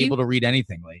not able to read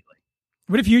anything lately.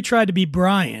 What if you tried to be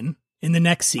Brian in the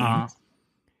next scene?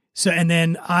 And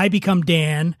then I become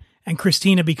Dan and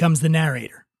Christina becomes the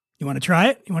narrator. You want to try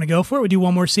it? You want to go for it? We do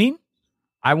one more scene?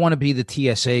 I want to be the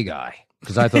TSA guy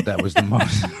because I thought that was the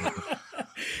most.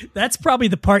 That's probably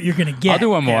the part you're going to get. I'll do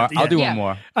one more. Yeah. I'll do one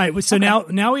more. All right. So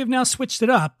now we have now switched it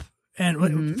up.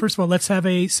 And first of all, let's have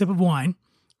a sip of wine.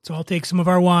 So I'll take some of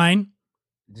our wine.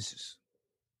 This is.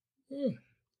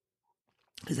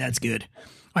 Because that's good.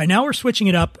 All right. Now we're switching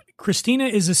it up. Christina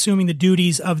is assuming the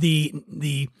duties of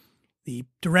the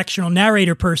directional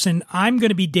narrator person. I'm going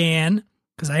to be Dan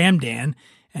because I am Dan.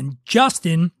 And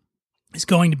Justin is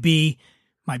going to be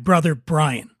my brother,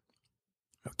 Brian.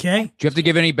 Okay. Do you have to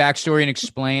give any backstory and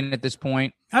explain at this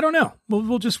point? I don't know.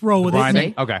 We'll just roll with Brian it.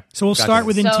 thing? Okay. So we'll Gotcha. start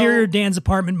with interior Dan's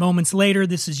apartment moments later.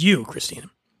 This is you, Christina.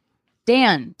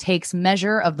 Dan takes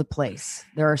measure of the place.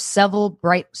 There are several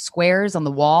bright squares on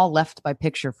the wall left by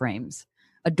picture frames.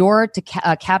 A door to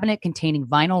a cabinet containing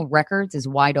vinyl records is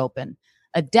wide open.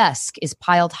 A desk is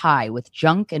piled high with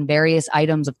junk and various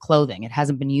items of clothing. It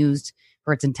hasn't been used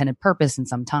for its intended purpose in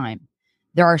some time.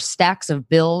 There are stacks of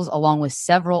bills along with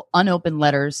several unopened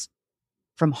letters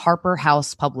from Harper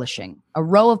House Publishing. A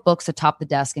row of books atop the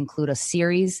desk include a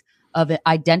series of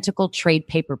identical trade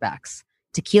paperbacks,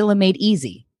 Tequila Made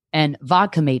Easy and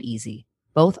Vodka Made Easy,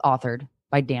 both authored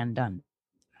by Dan Dunn.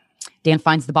 Dan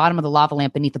finds the bottom of the lava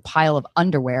lamp beneath a pile of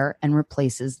underwear and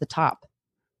replaces the top.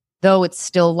 Though it's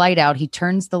still light out, he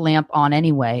turns the lamp on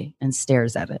anyway and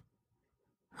stares at it.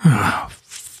 Oh,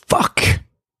 fuck.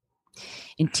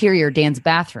 Interior Dan's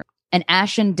bathroom. An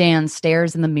ashen Dan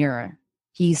stares in the mirror.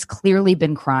 He's clearly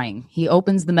been crying. He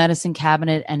opens the medicine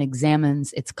cabinet and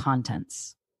examines its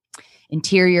contents.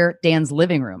 Interior Dan's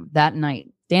living room. That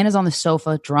night, Dan is on the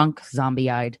sofa, drunk,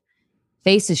 zombie-eyed.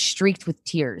 Face is streaked with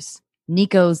tears.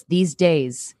 Nico's These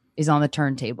Days is on the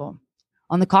turntable.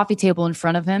 On the coffee table in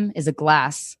front of him is a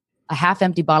glass, a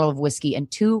half-empty bottle of whiskey,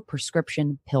 and 2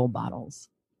 prescription pill bottles.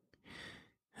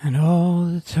 And all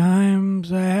the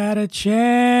times I had a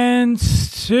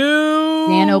chance to.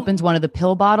 Dan opens one of the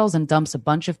pill bottles and dumps a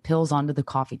bunch of pills onto the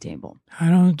coffee table. I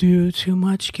don't do too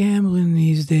much gambling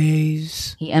these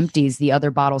days. He empties the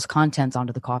other bottle's contents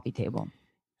onto the coffee table.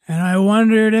 And I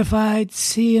wondered if I'd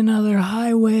see another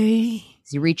highway.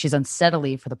 As he reaches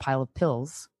unsteadily for the pile of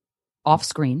pills, off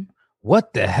screen,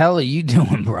 What the hell are you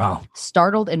doing, bro?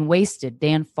 startled and wasted,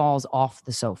 Dan falls off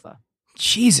the sofa.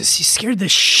 Jesus, you scared the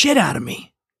shit out of me.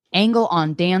 Angle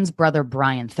on Dan's brother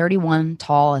Brian, 31,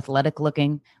 tall, athletic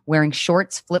looking, wearing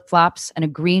shorts, flip-flops, and a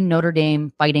green Notre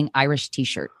Dame Fighting Irish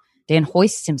t-shirt. Dan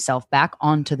hoists himself back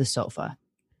onto the sofa.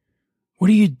 What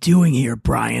are you doing here,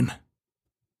 Brian?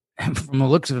 From the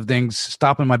looks of things,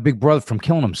 stopping my big brother from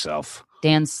killing himself.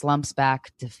 Dan slumps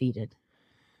back, defeated.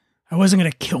 I wasn't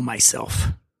going to kill myself.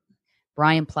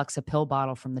 Brian plucks a pill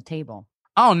bottle from the table.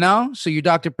 Oh, no? So your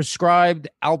doctor prescribed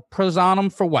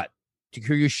alprazolam for what? To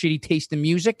cure your shitty taste in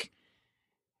music?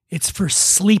 It's for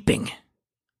sleeping.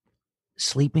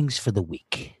 Sleeping's for the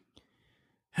weak.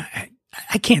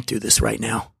 I can't do this right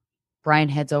now. Brian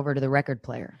heads over to the record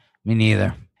player. Me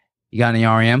neither. You got any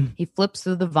REM? He flips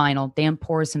through the vinyl. Dan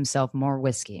pours himself more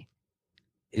whiskey.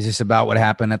 Is this about what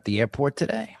happened at the airport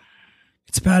today?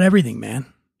 It's about everything, man.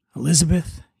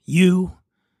 Elizabeth, you.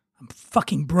 I'm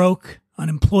fucking broke,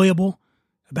 unemployable,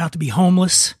 about to be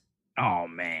homeless. Oh,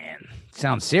 man.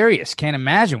 Sounds serious. Can't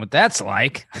imagine what that's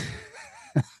like.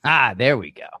 There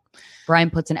we go. Brian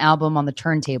puts an album on the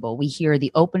turntable. We hear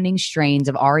the opening strains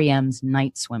of REM's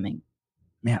Night Swimming.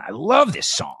 Man, I love this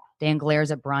song. Dan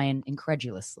glares at Brian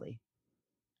incredulously.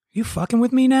 You fucking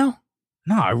with me now?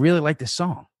 No, I really like this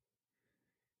song.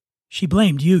 She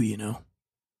blamed you, you know.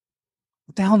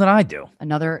 What the hell did I do?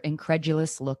 Another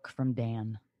incredulous look from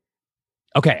Dan.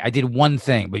 Okay, I did one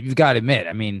thing, but you've got to admit,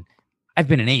 I mean, I've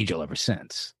been an angel ever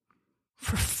since.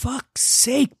 For fuck's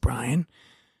sake, Brian.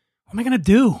 What am I going to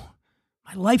do?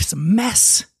 My life's a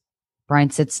mess. Brian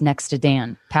sits next to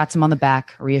Dan, pats him on the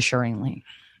back reassuringly.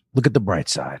 Look at the bright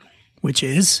side. Which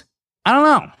is? I don't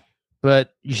know,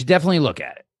 but you should definitely look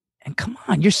at it. And come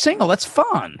on, you're single. That's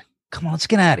fun. Come on, let's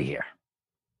get out of here.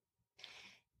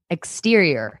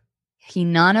 Exterior.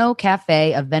 Hinano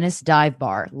Cafe, a Venice dive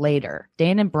bar. Later,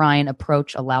 Dan and Brian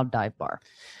approach a loud dive bar.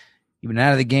 You've been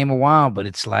out of the game a while, but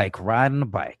it's like riding a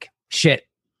bike. Shit,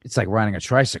 it's like riding a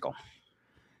tricycle.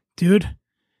 Dude,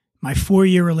 my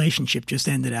 4-year relationship just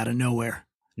ended out of nowhere.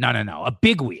 No. A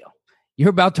big wheel. You're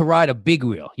about to ride a big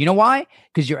wheel. You know why?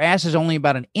 Because your ass is only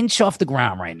about an inch off the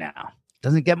ground right now.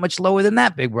 Doesn't get much lower than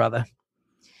that, big brother.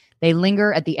 They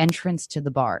linger at the entrance to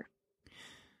the bar.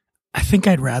 I think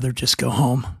I'd rather just go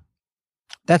home.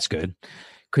 That's good,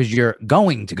 because you're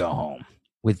going to go home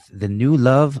with the new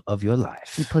love of your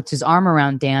life. He puts his arm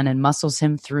around Dan and muscles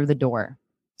him through the door.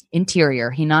 Interior,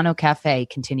 Hinano Cafe,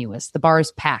 continuous. The bar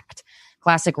is packed.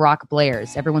 Classic rock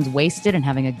blares. Everyone's wasted and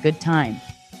having a good time.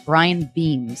 Brian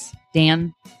beams.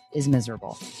 Dan is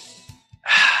miserable.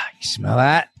 You smell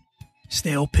that?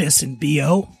 Stale piss and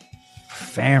BO.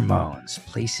 Pheromones.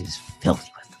 Place is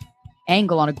filthy with them.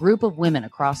 Angle on a group of women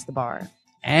across the bar.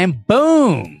 And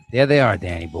boom! There they are,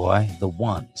 Danny boy. The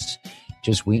ones.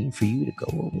 Just waiting for you to go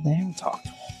over there and talk to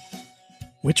them.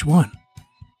 Which one?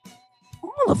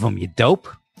 All of them, you dope.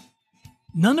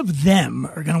 None of them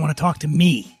are going to want to talk to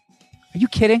me. Are you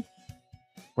kidding?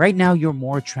 Right now, you're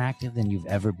more attractive than you've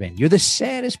ever been. You're the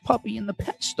saddest puppy in the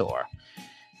pet store.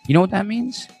 You know what that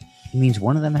means? It means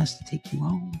one of them has to take you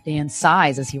home. Dan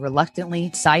sighs as he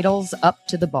reluctantly sidles up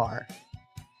to the bar.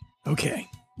 Okay,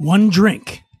 one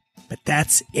drink, but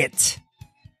that's it.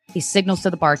 He signals to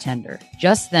the bartender.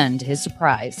 Just then, to his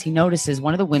surprise, he notices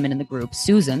one of the women in the group,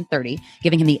 Susan, 30,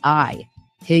 giving him the eye.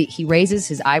 He raises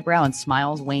his eyebrow and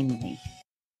smiles wanly.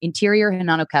 Interior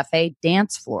Hinano Cafe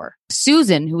dance floor.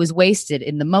 Susan, who is wasted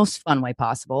in the most fun way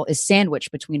possible, is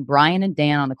sandwiched between Brian and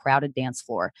Dan on the crowded dance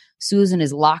floor. Susan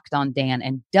is locked on Dan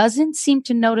and doesn't seem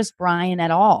to notice Brian at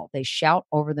all. They shout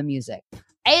over the music.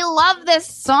 I love this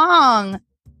song.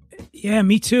 Yeah,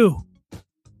 me too.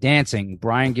 Dancing,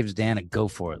 Brian gives Dan a go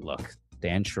for it look.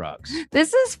 Dan shrugs.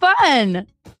 This is fun.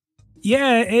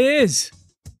 Yeah, it is.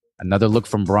 Another look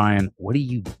from Brian. What are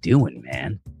you doing,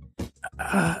 man?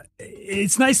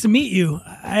 It's nice to meet you.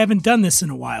 I haven't done this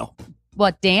in a while.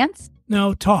 What, dance?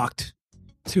 No, talked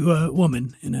to a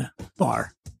woman in a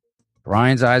bar.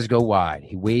 Brian's eyes go wide.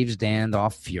 He waves Dan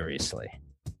off furiously.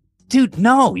 Dude,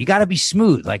 no, you gotta be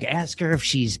smooth. Like, ask her if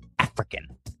she's African.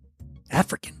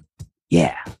 African?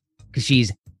 Yeah, because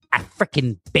she's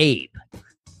African babe.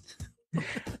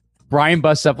 Brian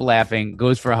busts up laughing,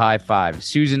 goes for a high five.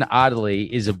 Susan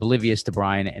oddly is oblivious to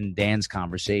Brian and Dan's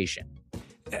conversation.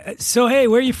 So, hey,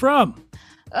 where are you from?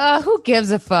 Who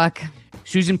gives a fuck?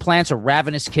 Susan plants a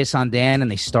ravenous kiss on Dan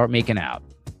and they start making out.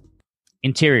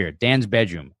 Interior, Dan's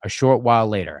bedroom. A short while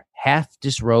later, half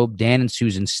disrobed, Dan and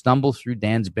Susan stumble through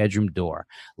Dan's bedroom door,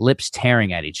 lips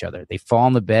tearing at each other. They fall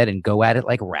on the bed and go at it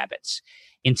like rabbits.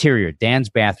 Interior, Dan's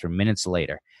bathroom. Minutes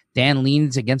later, Dan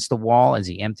leans against the wall as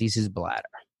he empties his bladder.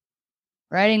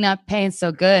 Writing not paying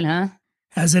so good, huh?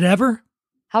 Has it ever?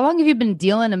 How long have you been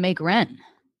dealing to make rent?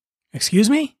 Excuse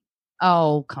me?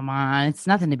 Oh, come on. It's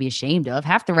nothing to be ashamed of.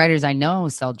 Half the writers I know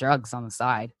sell drugs on the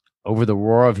side. Over the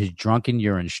roar of his drunken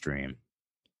urine stream.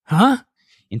 Huh?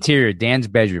 Interior, Dan's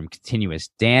bedroom. Continuous.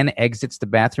 Dan exits the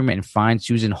bathroom and finds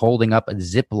Susan holding up a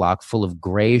Ziploc full of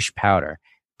grayish powder.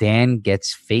 Dan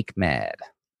gets fake mad.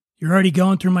 You're already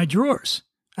going through my drawers.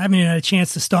 I haven't even had a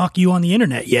chance to stalk you on the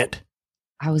internet yet.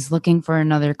 I was looking for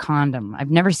another condom.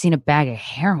 I've never seen a bag of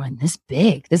heroin this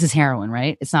big. This is heroin,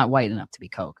 right? It's not white enough to be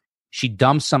coke. She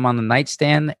dumps some on the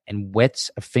nightstand and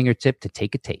wets a fingertip to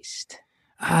take a taste.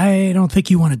 I don't think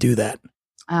you want to do that.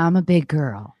 I'm a big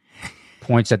girl.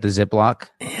 Points at the Ziploc.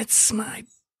 It's my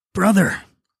brother.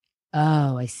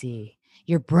 Oh, I see.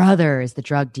 Your brother is the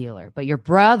drug dealer, but your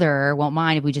brother won't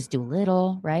mind if we just do a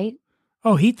little, right?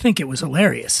 Oh, he'd think it was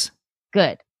hilarious.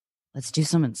 Good. Let's do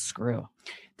some and screw.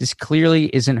 This clearly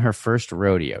isn't her first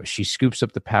rodeo. She scoops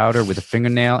up the powder with a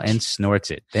fingernail and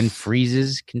snorts it, then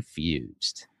freezes,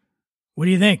 confused. What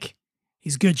do you think?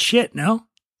 He's good shit, no?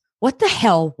 What the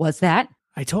hell was that?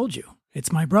 I told you.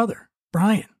 It's my brother,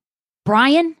 Brian.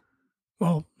 Brian?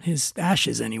 Well, his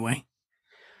ashes anyway.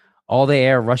 All the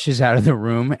air rushes out of the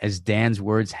room as Dan's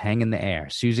words hang in the air.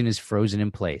 Susan is frozen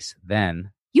in place.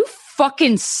 Then You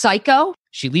fucking psycho?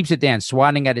 she leaps at Dan,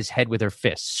 swatting at his head with her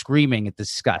fists, screaming at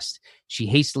disgust. She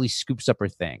hastily scoops up her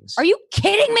things. Are you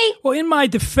kidding me? Well, in my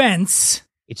defense,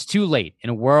 It's too late. In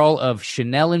a whirl of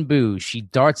Chanel and booze, she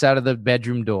darts out of the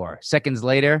bedroom door. Seconds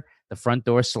later, the front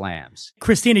door slams.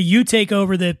 Christina, you take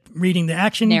over the reading the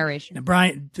action. Narration.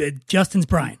 Justin's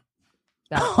Brian.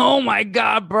 Oh my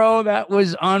God, bro. That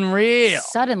was unreal.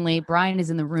 Suddenly, Brian is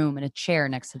in the room in a chair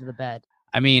next to the bed.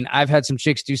 I mean, I've had some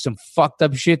chicks do some fucked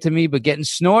up shit to me, but getting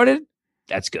snorted,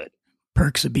 that's good.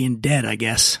 Perks of being dead, I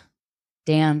guess.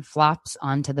 Dan flops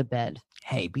onto the bed.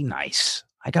 Hey, be nice.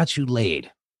 I got you laid.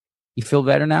 You feel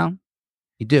better now?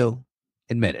 You do.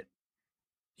 Admit it.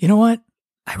 You know what?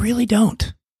 I really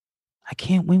don't. I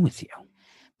can't win with you.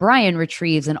 Brian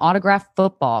retrieves an autographed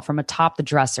football from atop the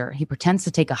dresser. He pretends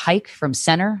to take a hike from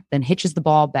center, then hitches the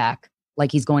ball back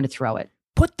like he's going to throw it.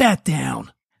 Put that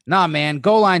down. Nah, man.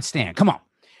 Goal line stand. Come on.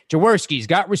 Jaworski's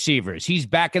got receivers. He's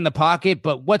back in the pocket,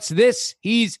 but what's this?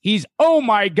 He's oh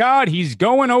my God, he's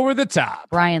going over the top.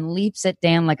 Brian leaps at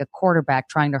Dan like a quarterback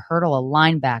trying to hurdle a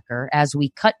linebacker as we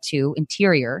cut to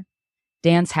interior,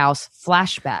 Dan's house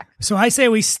flashback. So I say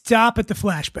we stop at the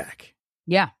flashback.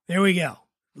 Yeah. There we go.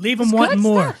 Leave them It's wanting good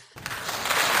more.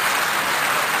 stuff.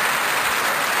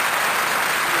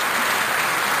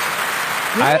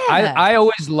 Yeah. I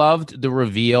always loved the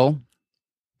reveal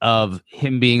of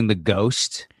him being the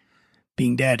ghost.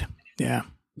 Being dead. Yeah.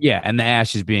 Yeah, and the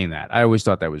ashes being that. I always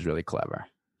thought that was really clever.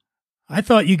 I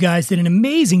thought you guys did an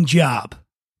amazing job.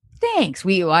 Thanks.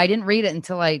 I didn't read it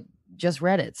until I just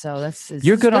read it. So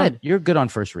You're good on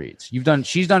first reads. You've done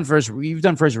first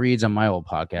reads on my old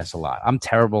podcast a lot. I'm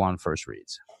terrible on first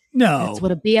reads. No. That's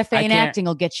what a BFA I in can't- acting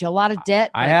will get you. A lot of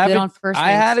debt. I but have good it. on first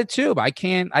I had reads. it too, but I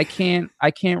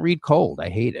can't read cold. I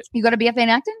hate it. You got a BFA in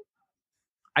acting?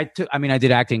 I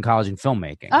did acting in college and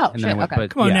filmmaking. Oh, and then I shit, went, okay. but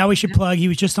Come on, yeah. now we should plug. He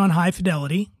was just on High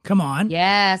Fidelity. Come on.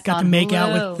 Yes. Got to on make out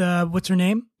Hulu. with, what's her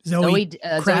name? Zoe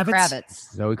Kravitz.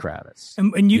 Kravitz. Zoe Kravitz.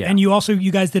 And Yeah.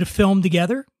 you guys did a film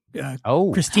together?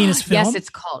 Oh, Christina's film? Yes,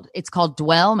 it's called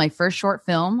Dwell, my first short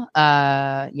film.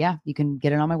 Yeah, you can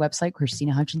get it on my website,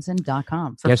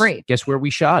 ChristinaHutchinson.com for free. Guess where we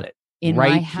shot it? In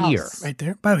right my here. house. Right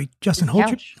there. By the way, Justin, This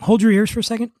couch. hold your ears for a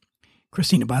second.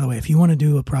 Christina, by the way, if you want to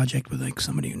do a project with like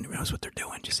somebody who knows what they're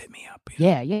doing, just hit me up. you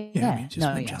know? Yeah. I mean, just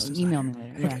when Justin's not Email here. me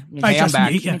later. Okay. Yeah. All right, Hey, I'm Justin,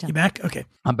 back. you back? Okay.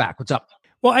 I'm back. What's up?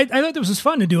 Well, I thought this was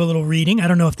fun to do a little reading. I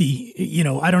don't know if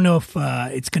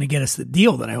it's going to get us the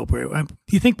deal that I hope we're. Do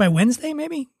you think by Wednesday,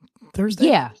 maybe Thursday?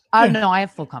 Yeah. I don't know. I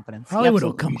have full confidence. Hollywood will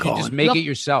Absolutely. come calling. Just make it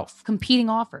yourself. Competing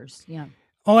offers. Yeah.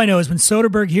 All I know is when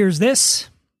Soderbergh hears this,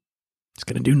 it's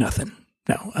going to do nothing.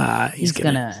 No, he's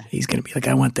gonna be like,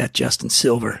 I want that Justin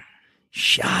Silver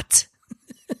shot.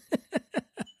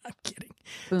 I'm kidding,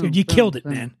 Boom, dude. You boom, killed it,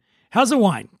 boom. man. How's the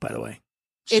wine, by the way?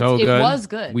 So It good. was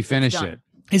good. We It's finished done. it.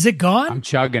 Is it gone? I'm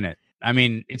chugging it. I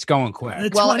mean, it's going quick.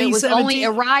 It's Well, it was only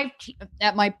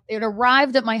 2017. it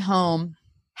arrived at my home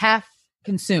half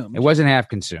consumed, It wasn't half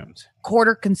consumed.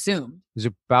 quarter consumed, It was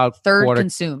about third quarter,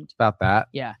 consumed. about that.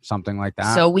 Yeah. Something like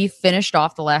that. So we finished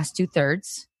off the last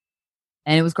 2/3,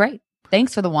 and it was great.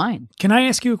 Thanks for the wine. Can I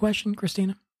ask you a question,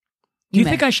 Christina? Do You you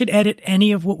may. think I should edit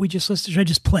any of what we just listed? Should I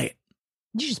just play it?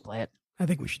 You just play it. I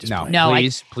think we should just No, play it. No,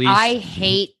 please. I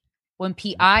hate when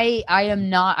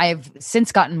I've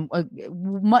since gotten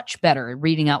much better at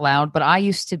reading out loud, but I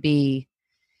used to be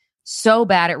so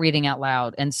bad at reading out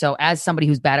loud. And so as somebody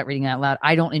who's bad at reading out loud,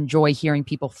 I don't enjoy hearing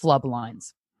people flub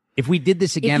lines. If we did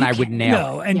this again, you I would can- nail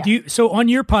No, it. and Yeah. do you, so on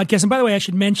your podcast, and by the way, I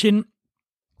should mention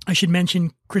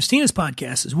Christina's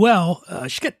podcast as well.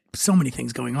 She's got so many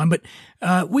things going on, but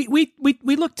we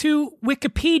look to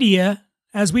Wikipedia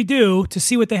as we do to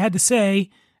see what they had to say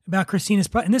about Christina's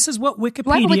podcast. And this is what Wikipedia.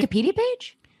 Do I have a Wikipedia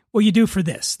page? Well, you do for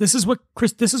this. This is what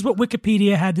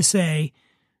Wikipedia had to say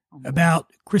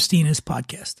about Christina's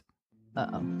podcast.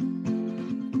 Uh-oh.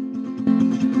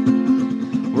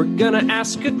 We're gonna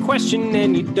ask a question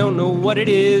and you don't know what it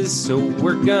is, so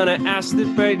we're gonna ask the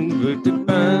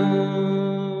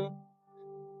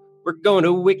We're going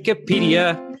to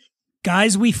Wikipedia.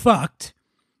 Guys We Fucked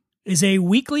is a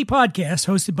weekly podcast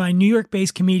hosted by New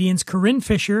York-based comedians Corinne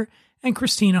Fisher and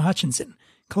Christina Hutchinson,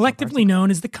 collectively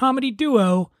known as the comedy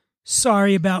duo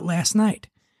Sorry About Last Night.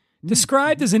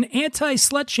 Described as an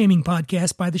anti-slut-shaming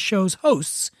podcast by the show's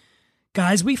hosts,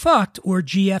 Guys We Fucked, or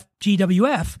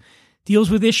GWF,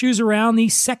 deals with issues around the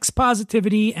sex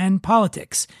positivity and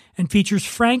politics, and features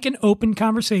frank and open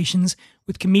conversations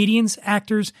with comedians,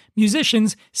 actors,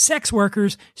 musicians, sex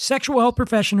workers, sexual health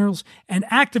professionals, and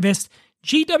activists.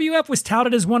 GWF was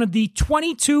touted as one of the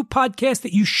 22 podcasts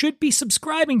that you should be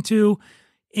subscribing to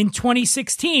in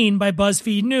 2016 by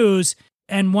BuzzFeed News,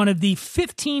 and one of the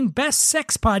 15 best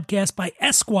sex podcasts by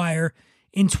Esquire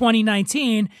in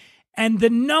 2019, and the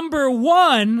number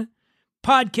one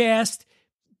podcast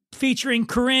featuring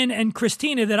Corinne and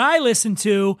Christina that I listen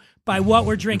to by What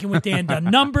We're Drinking with Dan Dunn.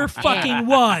 Number fucking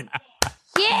one.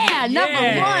 Yeah,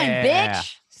 number one,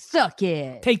 bitch. Suck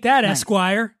it. Take that, Nice.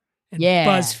 Esquire and Yeah.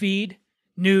 BuzzFeed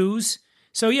News.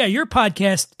 So yeah, your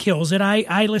podcast kills it.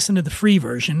 I listen to the free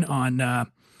version on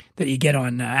that you get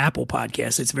on Apple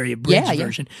Podcasts. It's a very abridged Yeah, yeah.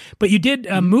 version. But you did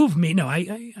move me. No,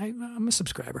 I'm a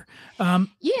subscriber. Yeah.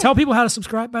 Tell people how to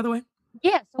subscribe, by the way.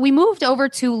 Yeah, so we moved over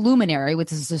to Luminary,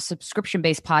 which is a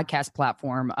subscription-based podcast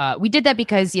platform. We did that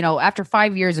because, after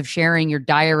 5 years of sharing your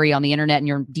diary on the internet and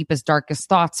your deepest, darkest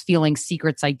thoughts, feelings,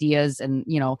 secrets, ideas, and,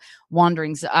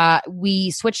 wanderings,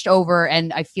 we switched over.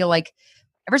 And I feel like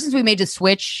ever since we made the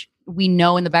switch, we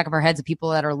know in the back of our heads that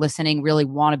people that are listening really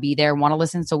want to be there, want to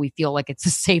listen. So we feel like it's a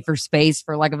safer space,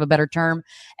 for lack of a better term.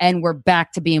 And we're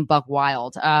back to being buck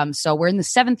wild. So we're in the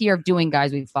 7th year of doing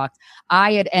Guys We Fucked.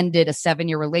 I had ended a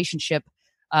 7-year relationship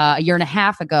a year and a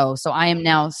half ago. So I am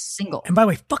now single. And by the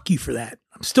way, fuck you for that.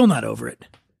 I'm still not over it.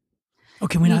 Oh,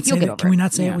 can we not You'll say get that? over Can we it.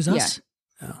 not say Yeah. it was Yeah. us?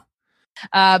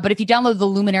 But if you download the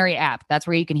Luminary app, that's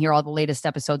where you can hear all the latest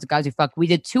episodes of Guys We Fucked. We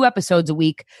did 2 episodes a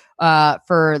week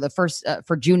for the first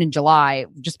for June and July,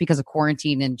 just because of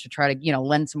quarantine and to try to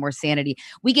lend some more sanity.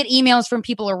 We get emails from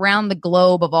people around the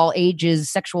globe of all ages,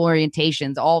 sexual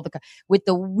orientations, with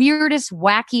the weirdest,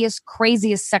 wackiest,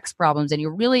 craziest sex problems. And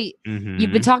you've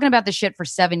been talking about this shit for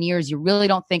 7 years. You really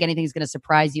don't think anything's going to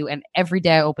surprise you. And every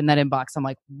day I open that inbox, I'm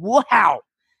like, wow.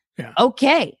 Yeah.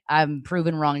 Okay, I'm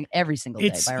proven wrong every single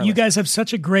day. By our You guys have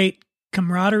such a great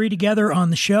camaraderie together on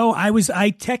the show. I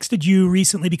texted you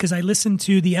recently because I listened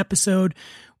to the episode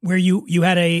where you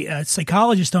had a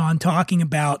psychologist on talking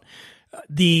about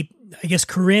I guess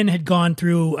Corinne had gone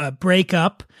through a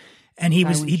breakup, and he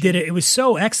did it. It was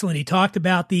so excellent. He talked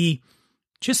about the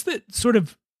sort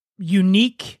of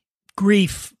unique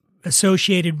grief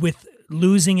associated with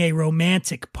losing a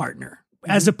romantic partner,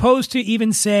 as opposed to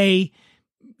even say,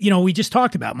 we just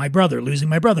talked about losing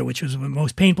my brother, which was the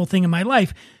most painful thing in my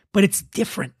life, but it's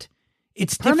different.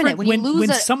 It's permanent. different when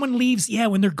someone leaves. Yeah,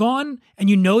 when they're gone and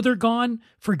they're gone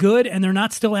for good and they're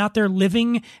not still out there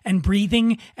living and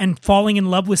breathing and falling in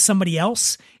love with somebody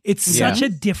else. It's such a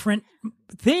different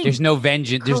thing. There's no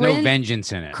vengeance. There's no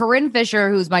vengeance in it. Corinne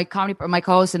Fisher, who's my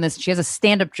co-host in this, she has a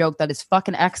stand-up joke that is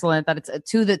fucking excellent. That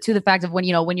it's to the fact of when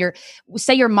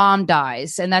say your mom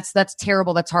dies, and that's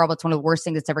terrible, that's horrible, it's one of the worst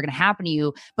things that's ever going to happen to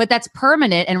you. But that's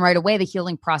permanent, and right away the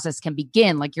healing process can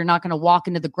begin. Like you're not going to walk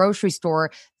into the grocery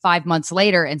store 5 months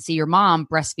later and see your mom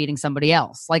breastfeeding somebody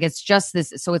else. Like it's just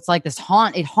this. So it's like this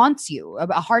it haunts you.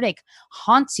 A heartache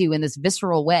haunts you in this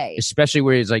visceral way. Especially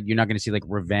where it's like you're not going to see like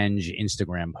revenge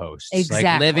Instagram posts. Exactly.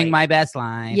 Like living my best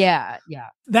life. Yeah.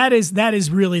 That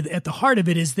is really at the heart of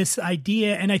it, is this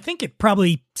idea. And I think it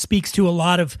probably speaks to a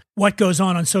lot of what goes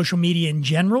on social media in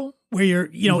general, where you're,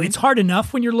 it's hard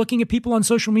enough when you're looking at people on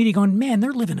social media going, man,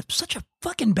 they're living such a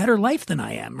fucking better life than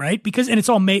I am. Right. And it's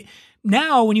all made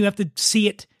now when you have to see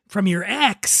it from your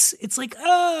ex, it's like,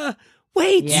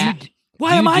 wait,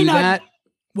 Why am I not? That?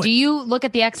 What? Do you look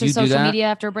at the ex's Do you do social that? media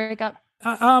after a breakup?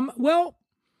 Well,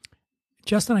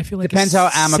 Justin, I feel like Depends is how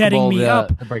setting amicable me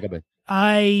up. the breakup is.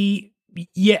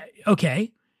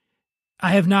 Okay.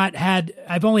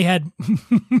 I've only had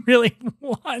really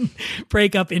one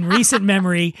breakup in recent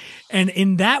memory. And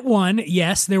in that one,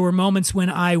 yes, there were moments when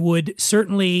I would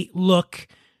certainly look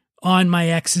on my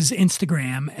ex's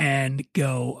Instagram and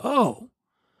go, oh,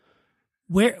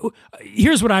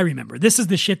 here's what I remember. This is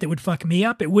the shit that would fuck me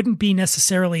up. It wouldn't be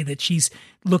necessarily that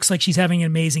looks like she's having an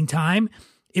amazing time.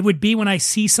 It would be when I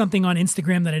see something on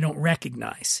Instagram that I don't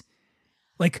recognize.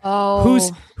 Like,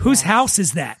 whose house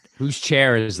is that? Whose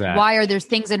chair is that? Why are there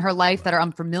things in her life that are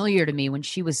unfamiliar to me when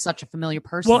she was such a familiar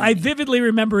person? Well, to I me? vividly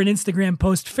remember an Instagram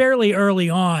post fairly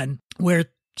early on where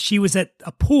she was at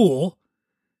a pool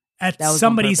at That was on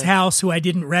somebody's purpose. house who I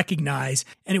didn't recognize.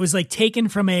 And it was like taken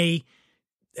from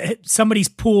somebody's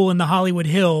pool in the Hollywood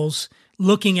Hills,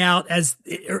 looking out as,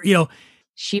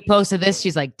 She posted this.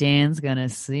 She's like, Dan's gonna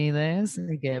see this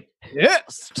and get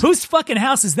Yes. whose fucking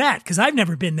house is that? Because I've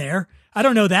never been there. I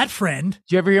don't know that friend.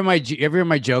 Do you ever hear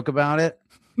my joke about it?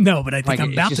 No, but I think Like,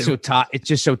 I'm about it's to. just it's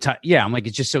just so yeah. I'm like,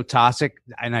 it's just so toxic,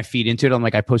 and I feed into it. I'm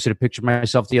like, I posted a picture of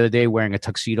myself the other day wearing a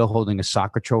tuxedo, holding a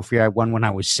soccer trophy I won when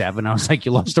I was 7. I was like,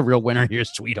 you lost a real winner here,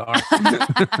 sweetheart.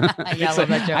 I love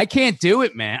that joke. I can't do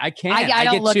it, man. I can't. I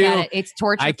don't get look too- at it. It's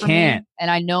torture I for can't. me, and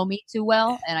I know me too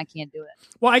well, and I can't do it.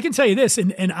 Well, I can tell you this,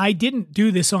 and I didn't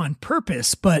do this on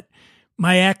purpose, but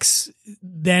my ex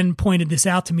then pointed this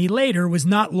out to me later. Was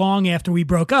not long after we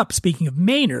broke up. Speaking of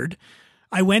Maynard,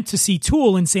 I went to see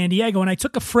Tool in San Diego, and I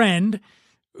took a friend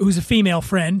who's a female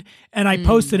friend, and I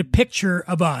posted a picture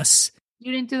of us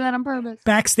You didn't do that on purpose.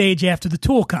 backstage after the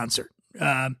Tool concert.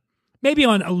 Maybe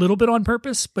on a little bit on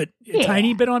purpose, but a Yeah.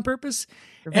 tiny bit on purpose.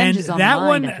 Revenge And is on that the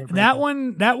mind after a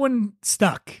breakup. that one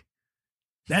stuck.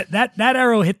 That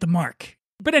arrow hit the mark.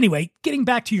 But anyway, getting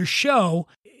back to your show,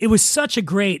 it was such a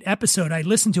great episode. I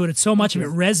listened to it. So much of it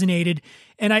resonated.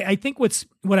 And I think what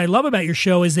I love about your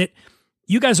show is that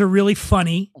you guys are really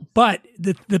funny, but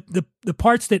the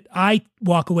parts that I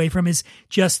walk away from is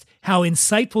just how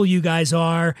insightful you guys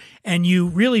are, and you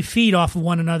really feed off of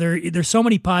one another. There's so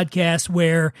many podcasts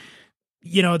where,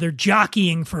 they're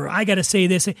jockeying for, I got to say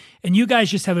this, and you guys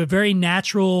just have a very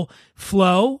natural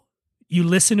flow. You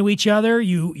listen to each other,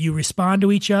 you respond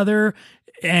to each other,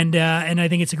 and I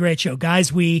think it's a great show.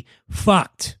 Guys, we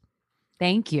fucked.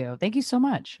 Thank you. Thank you so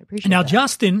much. I appreciate Now, that.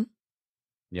 Justin,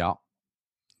 Yeah.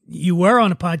 you were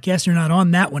on a podcast. You're not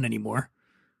on that one anymore.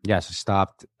 Yes, I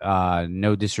stopped.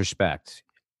 No disrespect.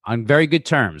 On very good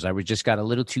terms. I just got a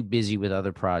little too busy with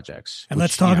other projects. And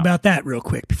let's talk about that real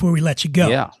quick before we let you go.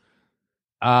 Yeah.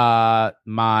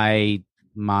 My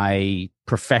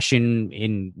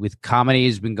profession with comedy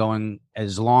has been going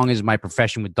as long as my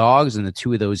profession with dogs, and the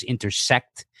two of those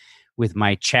intersect with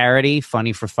my charity,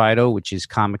 Funny for Fido, which is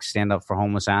comic stand up for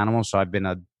homeless animals. So I've been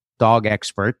a dog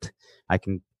expert. I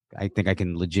think I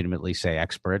can legitimately say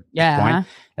expert at this point,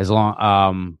 as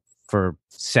long for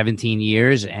 17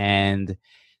 years. And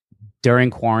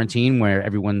during quarantine, where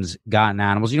everyone's gotten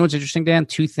animals, what's interesting, Dan?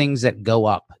 2 things that go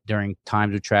up during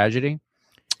times of tragedy: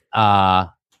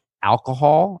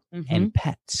 alcohol and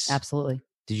pets. Absolutely.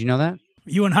 Did you know that?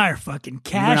 You and I are fucking You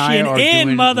and I cashing are in,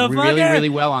 doing motherfucker. Really, really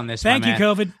well on this. Thank my you,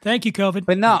 man. COVID. Thank you, COVID.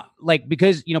 But no,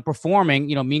 because performing.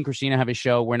 Me and Christina have a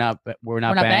show. We're not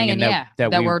banging. That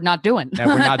we're not doing. That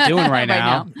we're not doing right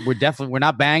now. We're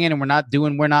not banging, and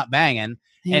we're not banging.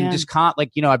 Yeah. And just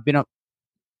I've been up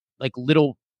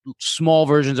little small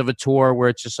versions of a tour where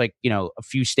it's just a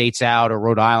few states out, or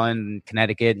Rhode Island and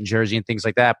Connecticut and Jersey and things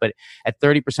like that. But at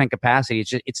 30% capacity,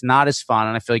 it's not as fun.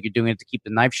 And I feel like you're doing it to keep the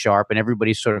knife sharp, and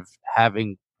everybody's sort of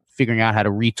figuring out how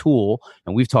to retool.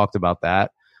 And we've talked about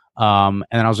that. And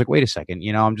then I was like, wait a second,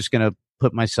 I'm just going to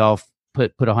put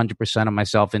 100% of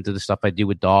myself into the stuff I do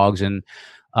with dogs, and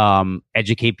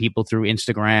educate people through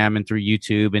Instagram and through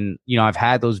YouTube. And, I've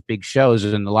had those big shows,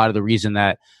 and a lot of the reason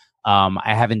that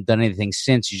I haven't done anything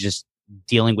since is just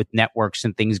dealing with networks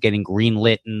and things getting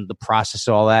greenlit and the process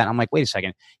of all that. I'm like, wait a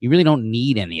second, you really don't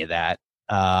need any of that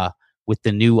with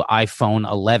the new iPhone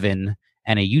 11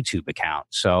 and a YouTube account.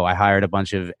 So I hired a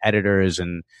bunch of editors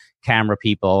and camera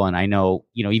people, and I know,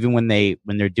 even when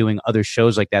they're doing other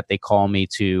shows like that, they call me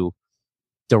to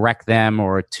direct them,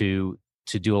 or to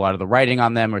do a lot of the writing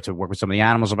on them, or to work with some of the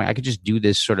animals. I'm like, I could just do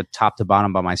this sort of top to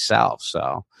bottom by myself.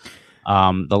 So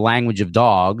the Language of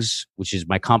Dogs, which is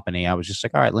my company, I was just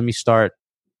like, all right, let me start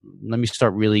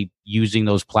really using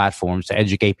those platforms to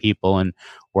educate people and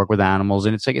work with animals.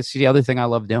 And it's the other thing I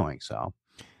love doing. So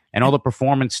And all the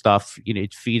performance stuff,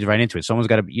 it feeds right into it. Someone's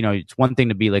got to, it's one thing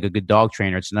to be like a good dog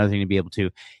trainer. It's another thing to be able to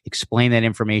explain that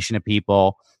information to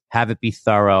people, have it be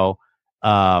thorough,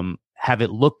 have it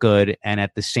look good, and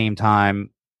at the same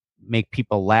time, make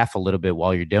people laugh a little bit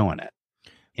while you're doing it.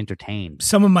 Entertained.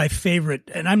 Some of my favorite,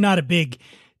 and I'm not a big,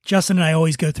 Justin and I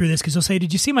always go through this because he'll say,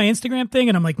 "Did you see my Instagram thing?"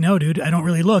 And I'm like, "No, dude, I don't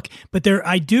really look." But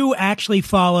I do actually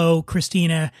follow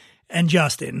Christina and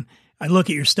Justin. I look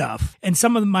at your stuff. And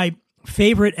some of my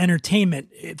favorite entertainment,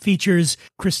 it features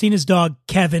Christina's dog,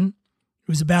 Kevin,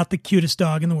 who's about the cutest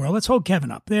dog in the world. Let's hold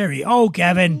Kevin up. There he is. Oh,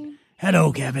 Kevin.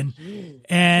 Hello, Kevin.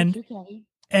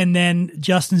 And then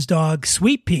Justin's dog,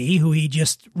 Sweet Pea, who he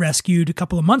just rescued a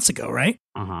couple of months ago, right?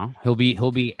 He'll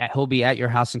be at your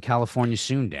house in California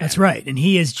soon, Dan. That's right. And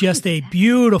he is just a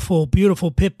beautiful,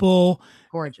 beautiful pit bull.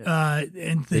 Gorgeous.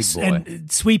 And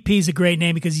Sweet Pea's a great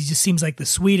name because he just seems like the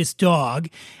sweetest dog.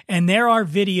 And there are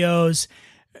videos.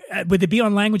 Would it be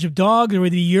on Language of Dogs or would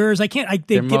it be yours? They get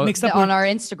mixed up on our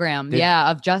Instagram.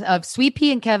 Yeah, of Sweet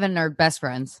Pea and Kevin are best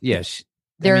friends. Yes.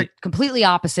 They're completely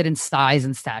opposite in size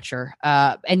and stature.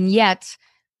 And yet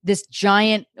this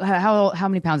giant, how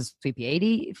many pounds is Sweet Pea?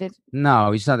 80? 50?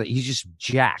 No, he's not. He's just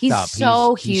jacked he's up.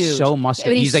 So huge. He's so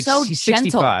muscular. He's like, so he's gentle.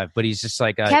 65, but he's just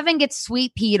like Kevin gets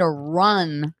Sweet Pea to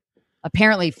run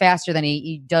apparently faster than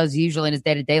he does usually in his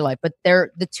day-to-day life. But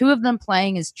the two of them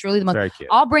playing is truly the most. Very cute.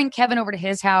 I'll bring Kevin over to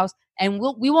his house and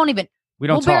we'll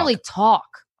barely talk.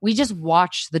 We just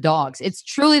watch the dogs. It's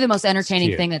truly the most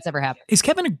entertaining thing that's ever happened. Is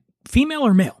Kevin a female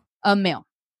or male? A male.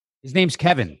 His name's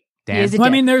Kevin. Dan. Well, I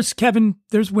mean, there's Kevin.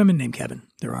 There's women named Kevin.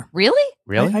 There are. Really?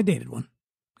 I dated one.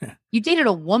 Yeah. You dated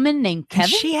a woman named Kevin?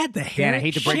 And she had the hair. Dan, I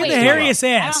hate to break she had this the to you. hairiest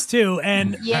ass too,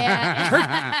 and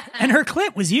her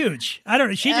clit was huge. I don't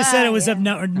know. She just said it was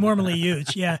abnormally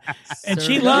huge. Yeah, and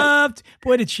she loved.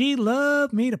 Boy, did she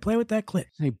love me to play with that clit.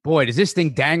 Hey, boy, does this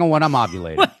thing dangle when I'm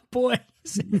ovulating? Boy.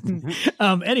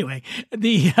 Anyway,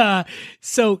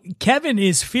 so Kevin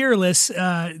is fearless.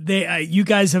 You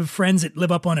guys have friends that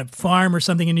live up on a farm or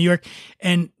something in New York,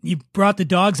 and you brought the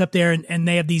dogs up there, and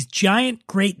they have these giant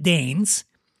Great Danes.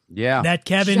 Yeah, that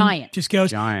Kevin just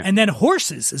goes, and then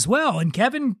horses as well. And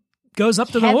Kevin goes up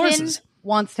to the horses.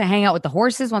 Wants to hang out with the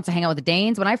horses. Wants to hang out with the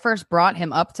Danes. When I first brought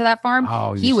him up to that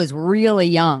farm, he was really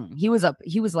young. He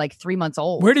was like 3 months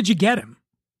old. Where did you get him?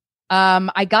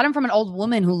 I got him from an old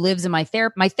woman who lives in my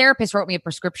therapist wrote me a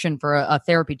prescription for a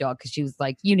therapy dog because she was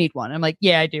like, "You need one." I'm like,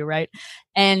 "Yeah, I do." Right.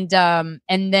 And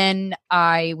then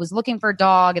I was looking for a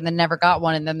dog and then never got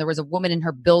one. And then there was a woman in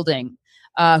her building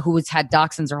who had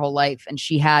dachshunds her whole life. And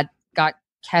she got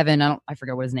Kevin. I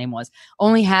forget what his name was,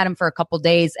 only had him for a couple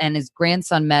days, and his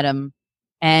grandson met him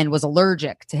and was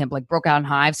allergic to him, like broke out in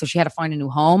hives. So she had to find a new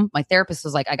home. My therapist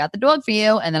was like, "I got the dog for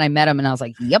you." And then I met him and I was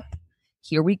like, "Yep.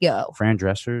 Here we go." Fran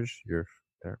Dresser's your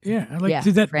therapist? Yeah, I like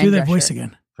do that voice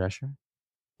again. Dresser?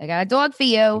 I got a dog for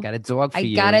you. I got a dog for you.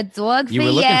 You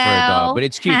were looking for a dog, but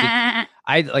it's cute.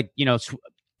 I like,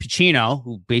 Pacino,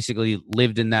 who basically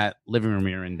lived in that living room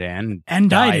you're in, Dan. And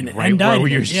died in it. Right where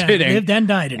you're sitting. Lived and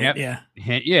died in it, yeah.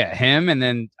 Yeah, him. And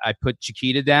then I put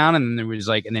Chiquita down, and then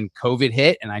and then COVID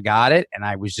hit, and I got it. And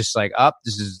I was just like,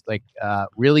 this is like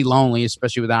really lonely,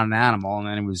 especially without an animal. And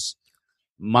then it was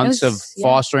months of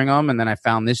fostering them, and then I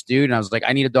found this dude, and I was like,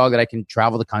 I need a dog that I can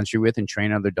travel the country with and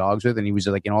train other dogs with. And he was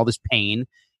like in all this pain.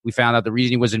 We found out the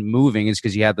reason he wasn't moving is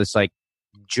because he had this like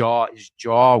his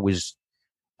jaw was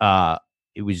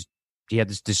he had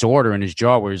this disorder in his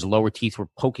jaw where his lower teeth were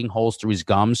poking holes through his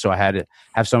gums. So I had to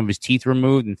have some of his teeth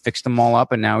removed and fixed them all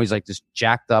up, and now he's like this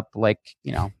jacked up, like,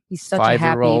 he's such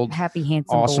 5-year-old a happy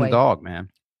handsome awesome boy. dog, man.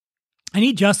 I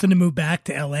need Justin to move back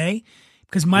to LA.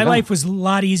 Because my life was a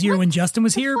lot easier when Justin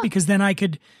was here, because then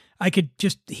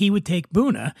he would take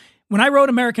Boona. When I wrote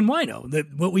American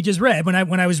Wino, what we just read, when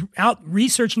I was out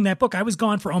researching that book, I was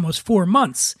gone for almost 4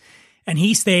 months, and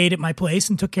he stayed at my place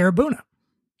and took care of Boona.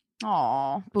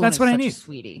 Aw, that's what I need,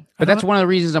 sweetie. But that's one of the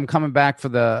reasons I'm coming back for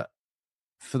the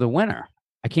winter.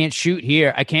 I can't shoot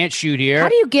here. How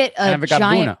do you get a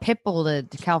giant pit bull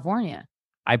to California?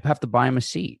 I have to buy him a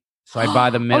seat. So I buy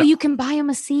the middle. Oh, you can buy him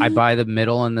a seat? I buy the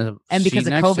middle and because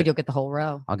of COVID, you'll get the whole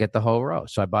row. I'll get the whole row.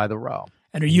 So I buy the row.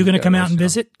 And are you going to come out and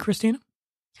visit, Christina?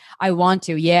 I want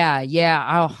to. Yeah.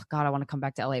 Oh, God, I want to come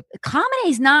back to LA.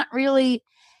 Comedy's not really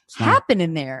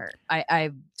happening there,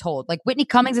 I've told. Like, Whitney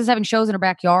Cummings is having shows in her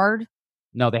backyard.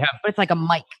 No, they have. But it's like a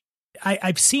mic.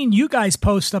 I've seen you guys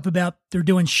post stuff about they're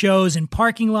doing shows in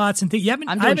parking lots and things.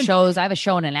 I'm doing shows. I have a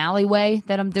show in an alleyway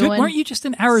that I'm doing. Weren't you just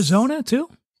in Arizona, too?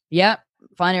 Yep.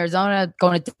 Flying Arizona,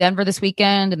 going to Denver this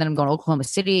weekend, and then I'm going to Oklahoma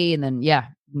City, and then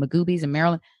Magoobies in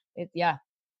Maryland.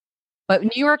 But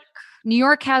New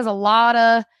York has a lot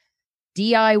of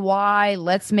DIY,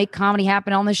 let's make comedy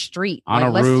happen on the street. On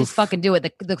a let's roof. just fucking do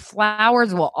it. The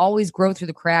flowers will always grow through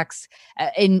the cracks.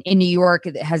 In New York,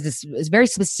 it has this very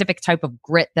specific type of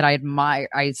grit that I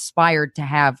aspired to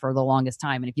have for the longest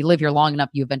time. And if you live here long enough,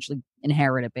 you eventually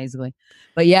inherit it, basically.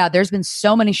 But yeah, there's been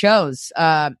so many shows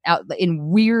out in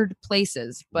weird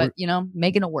places, but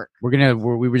making it work.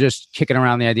 We were just kicking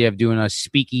around the idea of doing a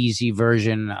speakeasy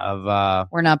version of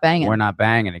We're Not Banging. We're Not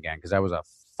Banging again, because that was a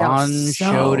fun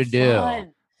show to do.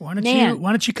 Why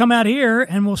don't you come out here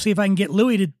and we'll see if I can get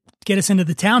Louis to get us into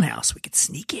the townhouse. We could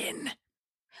sneak in.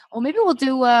 Well, maybe we'll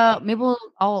do.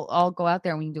 I'll go out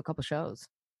there and we can do a couple shows.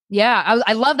 Yeah,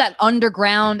 I love that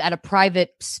underground at a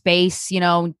private space.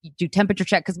 You do temperature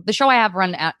check, because the show I have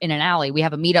run in an alley. We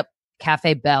have a meetup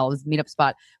Cafe Bell, is meetup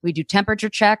spot. We do temperature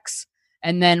checks,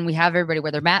 and then we have everybody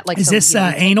where they're at. Like, is this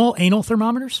anal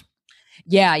thermometers?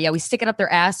 Yeah. We stick it up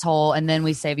their asshole, and then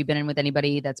we say, "Have you been in with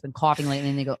anybody that's been coughing lately?"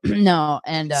 And they go, "No."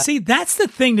 And see, that's the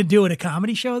thing to do at a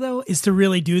comedy show, though, is to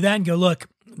really do that and go, "Look,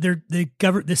 the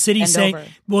city's saying,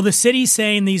 well, the city's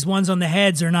saying these ones on the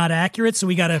heads are not accurate, so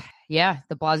we got to." Yeah,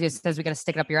 de Blasio says we got to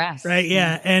stick it up your ass. Right?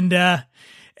 Yeah, and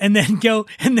then go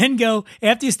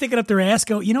after you stick it up their ass.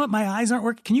 Go, you know what? My eyes aren't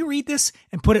working. Can you read this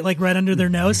and put it like right under their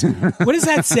nose? What does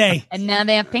that say? And now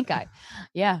they have pink eye.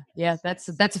 Yeah. That's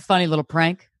a funny little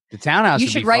prank. The townhouse. You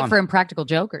should write for Impractical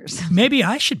Jokers. Maybe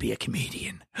I should be a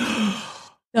comedian.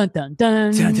 Dun dun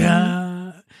dun. Dun,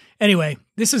 dun. Anyway,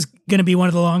 this is going to be one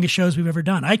of the longest shows we've ever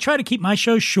done. I try to keep my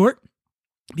shows short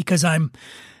because I'm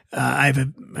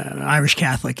an Irish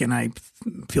Catholic and I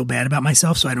feel bad about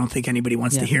myself, so I don't think anybody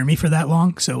wants to hear me for that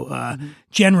long. So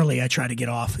generally, I try to get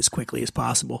off as quickly as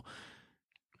possible.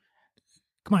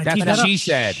 Come on, that's what she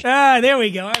said. There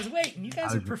we go. I was waiting. You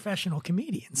guys are professional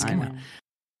comedians. Come on.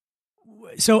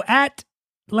 So at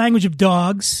Language of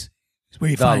Dogs is where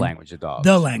you find Language of Dogs.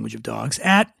 The Language of Dogs.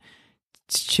 At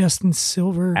Justin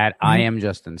Silver. At I Am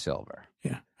Justin Silver.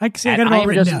 Yeah. I got it I all Am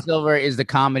written Justin down. Silver is the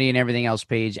comedy and everything else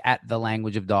page. At The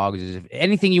Language of Dogs is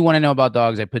anything you want to know about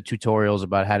dogs. I put tutorials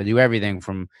about how to do everything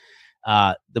from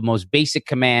the most basic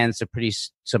commands to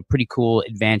some pretty cool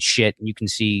advanced shit. And you can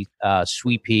see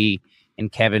Sweet Pea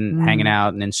and Kevin hanging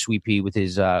out, and then Sweet Pea with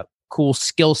his cool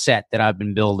skill set that I've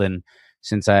been building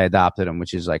since I adopted him,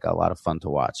 which is like a lot of fun to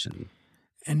watch.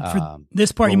 And for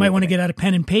this part, you might want to get out a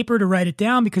pen and paper to write it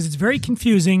down because it's very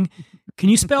confusing. Can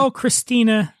you spell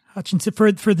Christina Hutchinson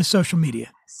for the social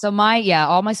media? So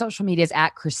all my social media is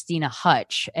at Christina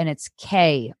Hutch, and it's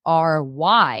KRYSTYNA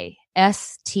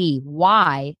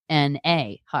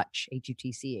Hutch,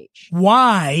 HUTCH.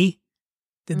 Why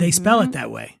did they spell it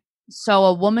that way? So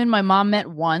a woman my mom met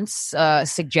once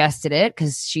suggested it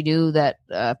because she knew that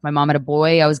if my mom had a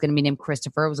boy, I was going to be named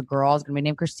Christopher. It was a girl, I was going to be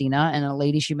named Christina. And a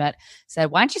lady she met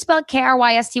said, "Why don't you spell it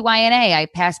KRYSTYNA?" I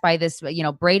passed by this,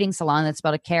 braiding salon that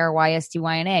spelled it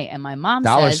KRYSTYNA. And my mom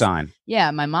 $sign.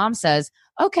 Yeah, my mom says,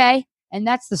 okay. And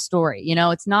that's the story.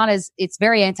 It's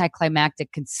very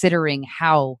anticlimactic considering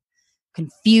how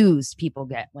confused people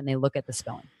get when they look at the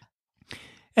spelling.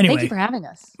 Anyway, thank you for having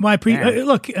us. Well,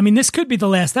 look, I mean, this could be the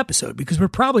last episode because we're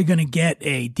probably going to get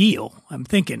a deal. I'm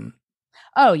thinking.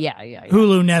 Oh, yeah.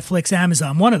 Hulu, Netflix,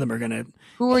 Amazon, one of them are going to.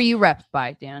 Who are you repped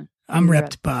by, Dan? I'm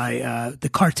repped by the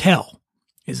Cartel.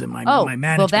 Is my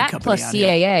management well, that company plus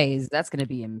CAA that's going to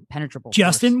be impenetrable.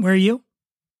 Justin, where are you?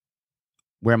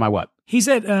 Where am I? What? He's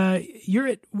at. You're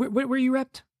at. Where are you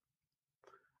repped?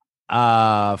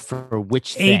 For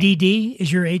which thing? ADD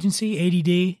is your agency?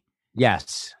 ADD.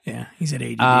 Yes. Yeah, he's at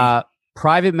ADD.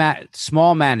 Private,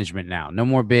 small management now. No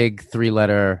more big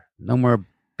three-letter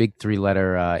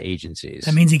agencies.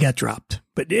 That means he got dropped,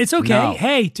 but it's okay. No.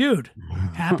 Hey, dude,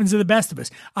 happens to the best of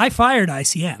us. I fired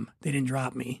ICM. They didn't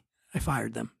drop me. I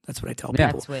fired them. That's what I tell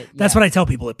people. That's what I tell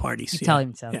people at parties. You tell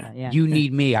him so. Yeah. You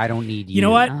need me. I don't need you. You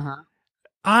know what?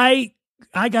 I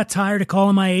got tired of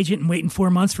calling my agent and waiting 4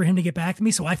 months for him to get back to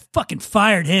me, so I fucking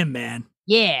fired him, man.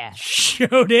 Yeah.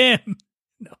 Showed him.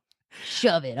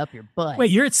 Shove it up your butt. Wait,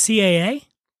 you're at CAA?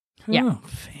 Yeah. Oh,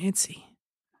 fancy.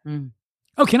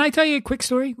 Oh, can I tell you a quick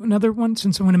story? Another one,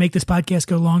 since I want to make this podcast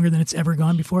go longer than it's ever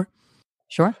gone before.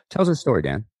 Sure. Tell us a story,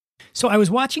 Dan. So I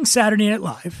was watching Saturday Night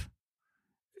Live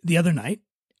the other night,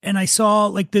 and I saw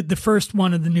like the first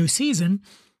one of the new season,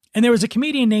 and there was a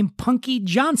comedian named Punky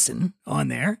Johnson on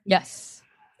there. Yes.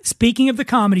 Speaking of the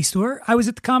Comedy Store, I was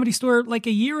at the Comedy Store like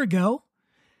a year ago,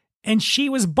 and she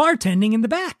was bartending in the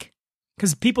back.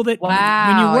 Because people that when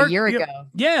you work a year ago,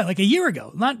 yeah, like a year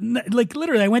ago, not like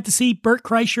literally. I went to see Bert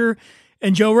Kreischer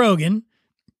and Joe Rogan,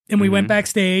 and we went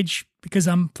backstage because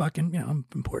I'm fucking, I'm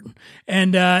important.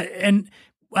 And I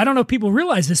don't know if people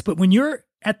realize this, but when you're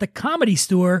at the Comedy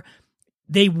Store,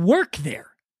 they work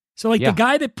there. So like Yeah. the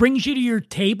guy that brings you to your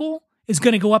table is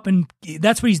going to go up and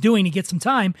that's what he's doing to get some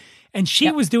time. And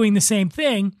she was doing the same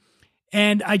thing.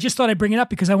 And I just thought I'd bring it up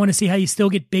because I want to see how you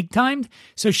still get big timed.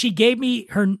 So she gave me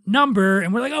her number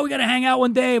and we're like, oh, we got to hang out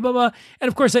one day, blah, blah. And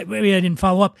of course, maybe I didn't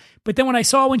follow up. But then when I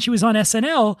saw when she was on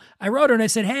SNL, I wrote her and I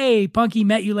said, hey, Punky,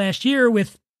 met you last year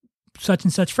with such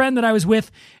and such friend that I was with.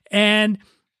 And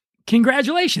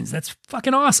congratulations. That's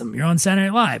fucking awesome. You're on Saturday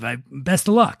Night Live. Best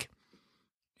of luck.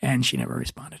 And she never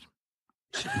responded.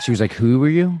 She was like, who were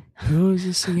you? Who is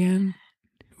this again?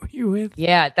 Who are you with?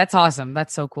 Yeah, that's awesome.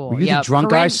 That's so cool. Were you yeah, the drunk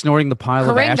guy snorting the pile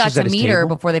of Corinne got ashes to at his meet her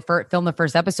table? before they filmed the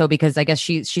first episode because I guess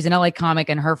she's an LA comic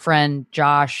and her friend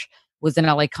Josh was an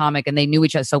LA comic and they knew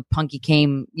each other. So Punky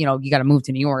came, you got to move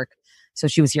to New York. So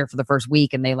she was here for the first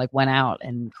week and they like went out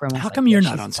and Corinne was How like, come yeah, you're she's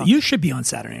not on? So Punky. you should be on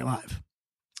Saturday Night Live.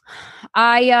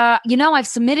 I've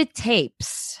submitted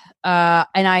tapes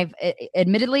and I've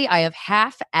admittedly I have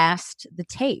half-assed the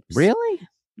tapes. Really?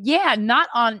 Yeah, not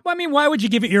on. Well, I mean, why would you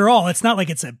give it your all? It's not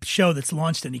like it's a show that's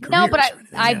launched any careers. No, but or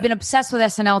anything. I've been obsessed with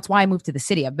SNL. It's why I moved to the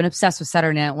city. I've been obsessed with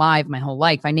Saturday Night Live my whole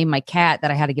life. I named my cat that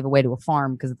I had to give away to a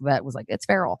farm because that was like, it's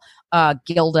feral.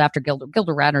 Gilda after Gilda.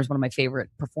 Gilda Radner is one of my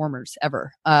favorite performers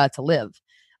ever to live.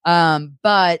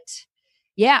 But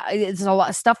yeah, it's a lot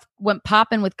of stuff went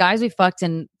popping with Guys We Fucked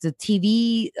and the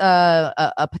TV,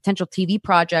 a potential TV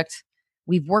project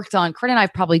we've worked on. Corinne and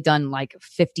I've probably done like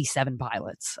 57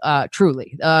 pilots,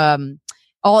 truly,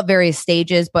 all at various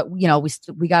stages. But we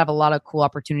got have a lot of cool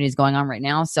opportunities going on right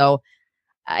now. So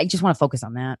I just want to focus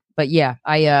on that. But yeah,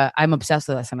 I'm obsessed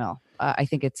with SNL. I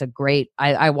think it's a great.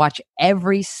 I watch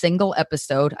every single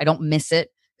episode. I don't miss it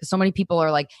because so many people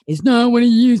are like, "It's not what it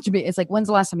used to be." It's like, when's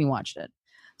the last time you watched it?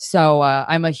 So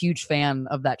I'm a huge fan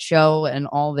of that show and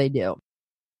all they do.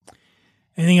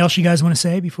 Anything else you guys want to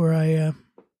say before I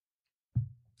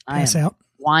pass out?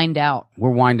 Wind out. We're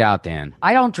wind out, Dan.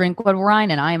 I don't drink red wine,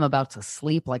 and I am about to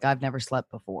sleep like I've never slept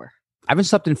before. I haven't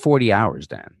slept in 40 hours,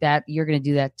 Dan. That you're going to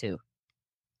do that too.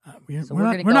 So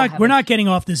We're not getting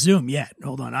off the Zoom yet.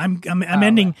 Hold on.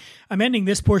 I'm ending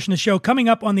this portion of the show. Coming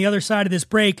up on the other side of this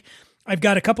break, I've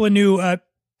got a couple of new.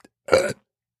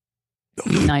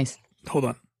 Nice. Hold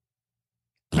on.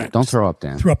 Don't throw up,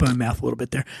 Dan. Threw up in my mouth a little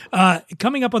bit there.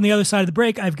 Coming up on the other side of the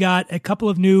break, I've got a couple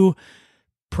of new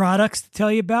products to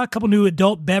tell you about, a couple new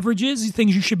adult beverages,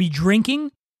 things you should be drinking,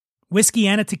 whiskey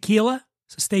and a tequila.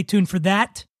 So stay tuned for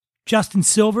that. Justin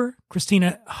Silver,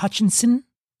 Christina Hutchinson,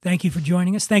 thank you for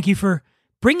joining us. Thank you for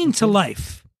bringing to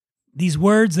life these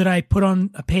words that I put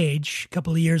on a page a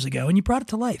couple of years ago, and you brought it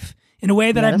to life in a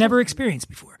way that I've never experienced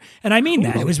before. And I mean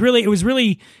that. It was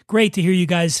really great to hear you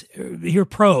guys hear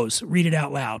pros read it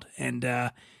out loud. And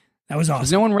that was awesome.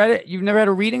 Has no one read it? You've never had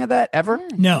a reading of that ever?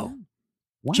 No.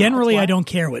 Wow, Generally, I don't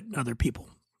care what other people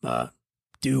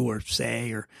do or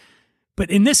say, but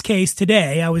in this case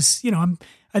today, I was,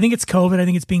 I think it's COVID. I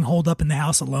think it's being holed up in the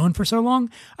house alone for so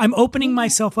long. I'm opening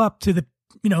myself up to the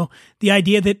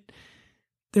idea that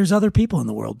there's other people in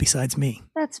the world besides me.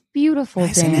 That's beautiful,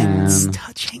 Isn't Dan. it? It's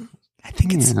touching. I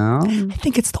think it's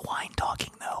the wine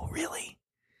talking though, really.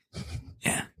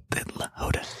 Yeah.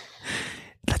 Hoda.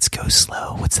 Let's go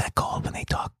slow. What's that called when they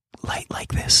talk light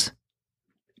like this?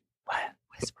 What?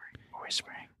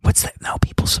 Whispering. What's that? No,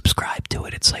 people subscribe to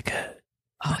it. It's like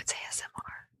It's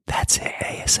ASMR. That's it,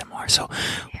 ASMR. So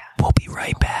we'll be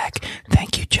right back.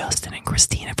 Thank you, Justin and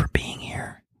Christina, for being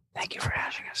here. Thank you for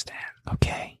having us, Dan.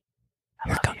 Okay.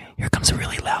 Here comes a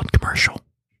really loud commercial.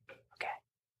 Okay.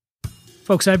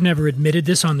 Folks, I've never admitted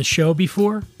this on the show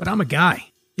before, but I'm a guy.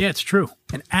 Yeah, it's true.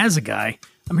 And as a guy,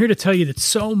 I'm here to tell you that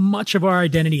so much of our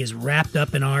identity is wrapped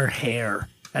up in our hair.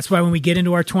 That's why when we get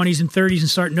into our 20s and 30s and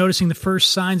start noticing the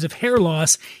first signs of hair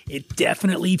loss, it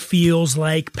definitely feels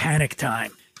like panic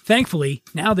time. Thankfully,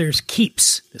 now there's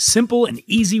Keeps, the simple and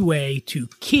easy way to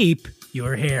keep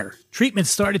your hair. Treatments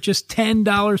start at just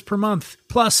 $10 per month.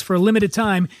 Plus, for a limited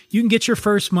time, you can get your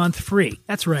first month free.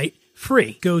 That's right,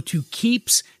 free. Go to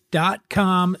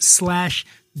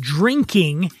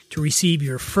keeps.com/drinking to receive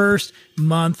your first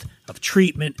month of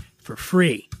treatment for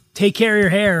free. Take care of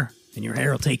your hair, and your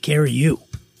hair will take care of you.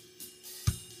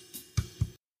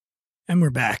 And we're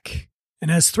back.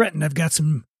 And as threatened, I've got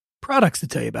some products to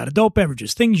tell you about. Adult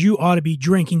beverages, things you ought to be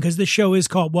drinking, because this show is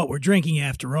called What We're Drinking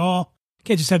after all.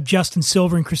 Can't just have Justin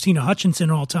Silver and Christina Hutchinson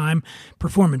all time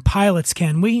performing pilots,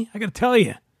 can we? I got to tell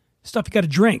you, stuff you got to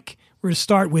drink. We're going to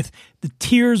start with the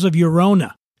Tears of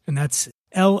Llorona, and that's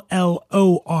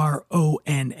Llorona,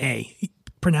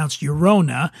 pronounced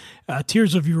Llorona.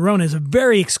 Tears of Llorona is a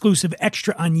very exclusive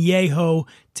extra añejo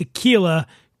tequila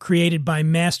created by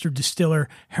master distiller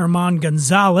Herman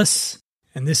Gonzalez.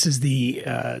 And this is the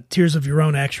Tears of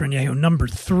Llorona Extra Añejo number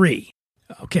 3.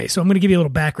 Okay, so I'm going to give you a little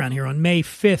background here. On May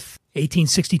 5th,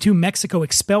 1862, Mexico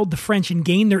expelled the French and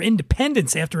gained their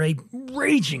independence after a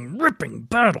raging, ripping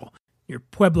battle near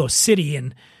Pueblo City.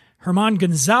 And Herman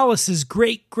Gonzalez's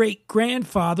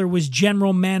great-great-grandfather was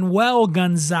General Manuel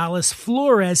Gonzalez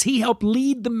Flores. He helped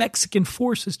lead the Mexican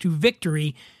forces to victory.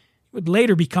 He would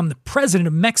later become the president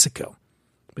of Mexico.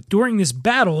 But during this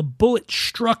battle, a bullet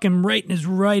struck him right in his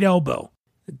right elbow.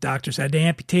 The doctors had to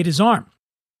amputate his arm.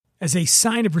 As a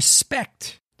sign of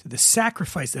respect to the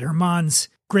sacrifice that Herman's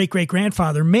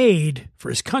great-great-grandfather made for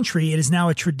his country, it is now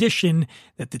a tradition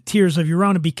that the tears of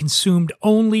Llorona be consumed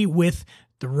only with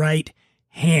the right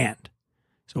hand.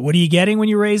 So what are you getting when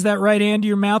you raise that right hand to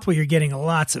your mouth? Well, you're getting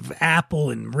lots of apple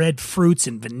and red fruits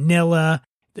and vanilla.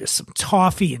 There's some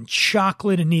toffee and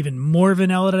chocolate and even more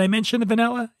vanilla. Did I mention the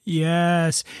vanilla?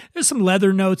 Yes. There's some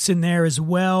leather notes in there as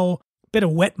well. A bit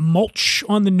of wet mulch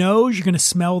on the nose. You're going to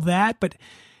smell that, but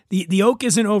the oak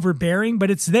isn't overbearing,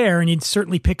 but it's there, and you'd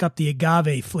certainly pick up the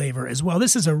agave flavor as well.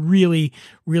 This is a really,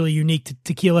 really unique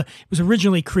tequila. It was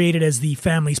originally created as the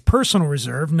family's personal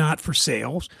reserve, not for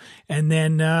sales. And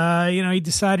then, he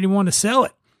decided he wanted to sell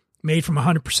it. Made from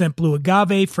 100% blue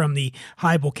agave from the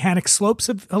high volcanic slopes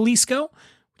of Jalisco,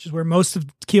 which is where most of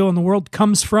the tequila in the world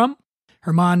comes from.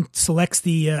 Herman selects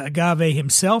the agave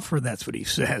himself, or that's what he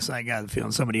says. I got the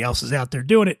feeling somebody else is out there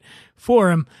doing it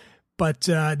for him. But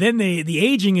then the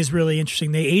aging is really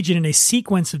interesting. They age it in a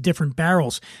sequence of different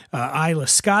barrels. Islay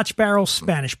Scotch barrels,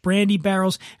 Spanish brandy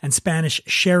barrels, and Spanish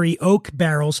sherry oak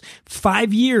barrels.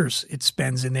 5 years it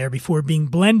spends in there before being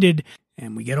blended,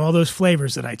 and we get all those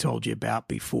flavors that I told you about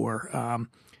before.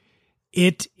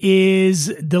 It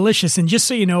is delicious. And just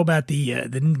so you know about the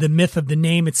myth of the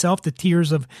name itself, the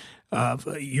Tears of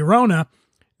Llorona,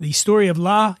 the story of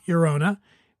La Llorona,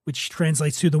 which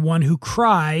translates to the one who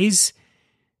cries,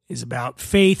 is about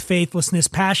faith, faithlessness,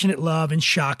 passionate love, and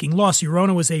shocking loss.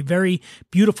 Llorona was a very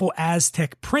beautiful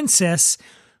Aztec princess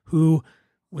who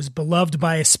was beloved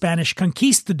by a Spanish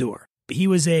conquistador. He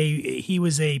was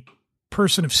a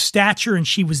person of stature, and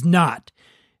she was not.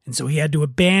 And so he had to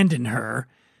abandon her.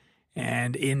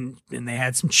 And they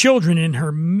had some children. In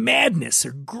her madness,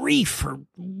 her grief, her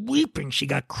weeping, she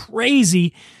got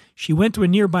crazy. She went to a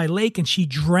nearby lake and she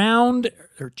drowned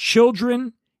her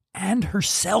children and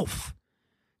herself.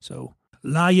 So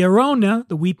La Llorona,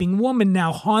 the weeping woman,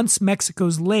 now haunts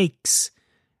Mexico's lakes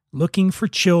looking for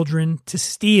children to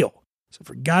steal. So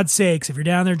for God's sakes, if you're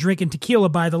down there drinking tequila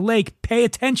by the lake, pay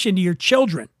attention to your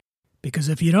children. Because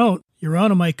if you don't,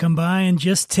 Llorona might come by and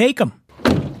just take them.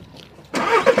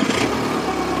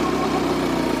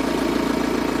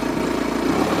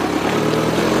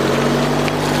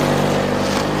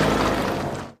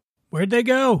 Where'd they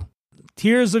go?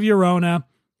 Tears of Llorona.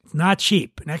 It's not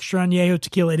cheap. An extra añejo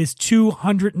tequila, it is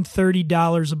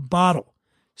 $230 a bottle.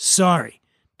 Sorry.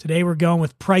 Today we're going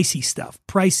with pricey stuff.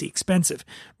 Pricey, expensive.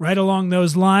 Right along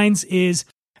those lines is,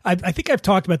 I think I've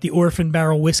talked about the Orphan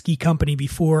Barrel Whiskey Company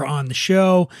before on the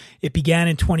show. It began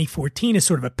in 2014 as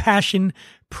sort of a passion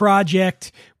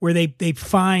project where they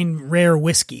find rare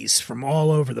whiskeys from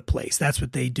all over the place. That's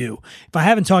what they do. If I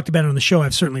haven't talked about it on the show,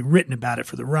 I've certainly written about it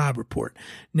for the Rob Report.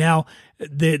 Now,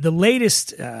 the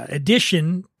latest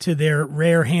addition to their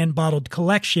rare hand-bottled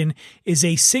collection is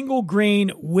a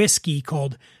single-grain whiskey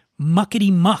called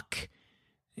Muckety Muck.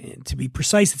 And to be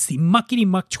precise, it's the Muckety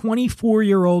Muck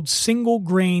 24-year-old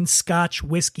single-grain Scotch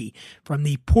whiskey from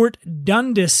the Port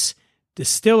Dundas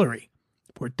Distillery.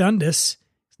 Port Dundas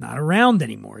is not around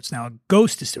anymore. It's now a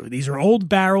ghost distillery. These are old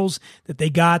barrels that they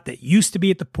got that used to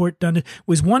be at the Port Dundas. It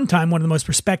was one time one of the most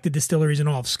respected distilleries in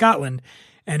all of Scotland,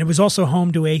 and it was also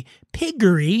home to a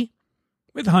piggery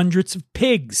with hundreds of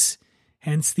pigs.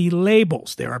 Hence the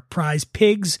labels. There are prize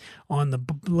pigs on the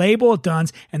label at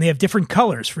Dunn's, and they have different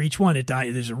colors for each one.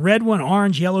 There's a red one,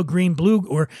 orange, yellow, green, blue,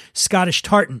 or Scottish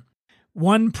tartan.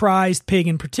 One prized pig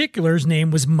in particular's name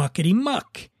was Muckety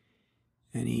Muck.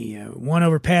 And he won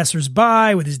over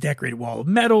passers-by with his decorated wall of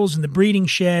medals in the breeding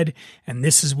shed, and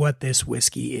this is what this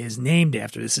whiskey is named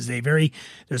after. There's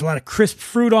a lot of crisp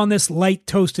fruit on this, light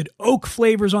toasted oak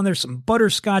flavors on there, some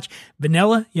butterscotch,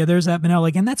 vanilla. Yeah, there's that vanilla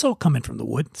again. That's all coming from the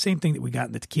wood. Same thing that we got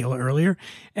in the tequila earlier.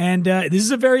 And this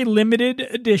is a very limited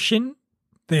edition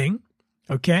thing,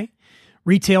 okay?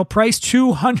 Retail price,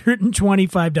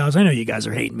 $225. I know you guys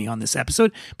are hating me on this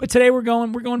episode, but today we're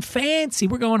going fancy.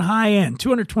 We're going high end,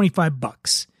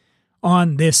 $225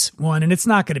 on this one, and it's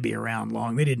not going to be around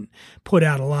long. They didn't put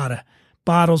out a lot of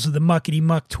bottles of the Muckety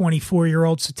Muck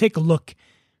 24-year-old, so take a look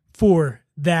for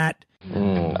that.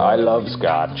 I love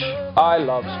Scotch. I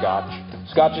love Scotch.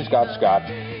 Scotch.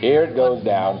 Here it goes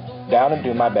down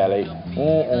into my belly.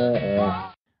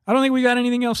 I don't think we got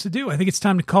anything else to do. I think it's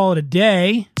time to call it a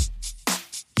day.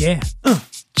 Yeah.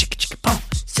 Chicka chicka boom.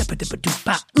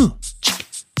 Seppa-dippa-doo-ba.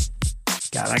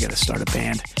 Chicka. God, I got to start a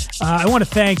band. I want to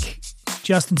thank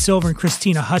Justin Silver and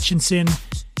Christina Hutchinson.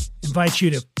 Invite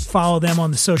you to follow them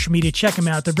on the social media. Check them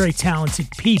out. They're very talented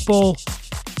people.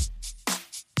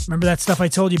 Remember that stuff I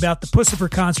told you about the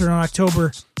Pussifer concert on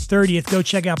October 30th? Go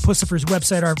check out Pussifer's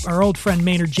website. Our old friend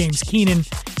Maynard James Keenan.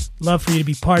 Love for you to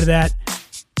be part of that.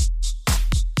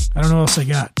 I don't know what else I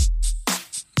got.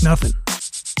 Nothing.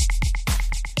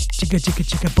 Chicka, chicka,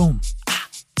 chicka, boom.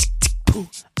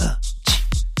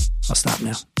 I'll stop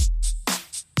now.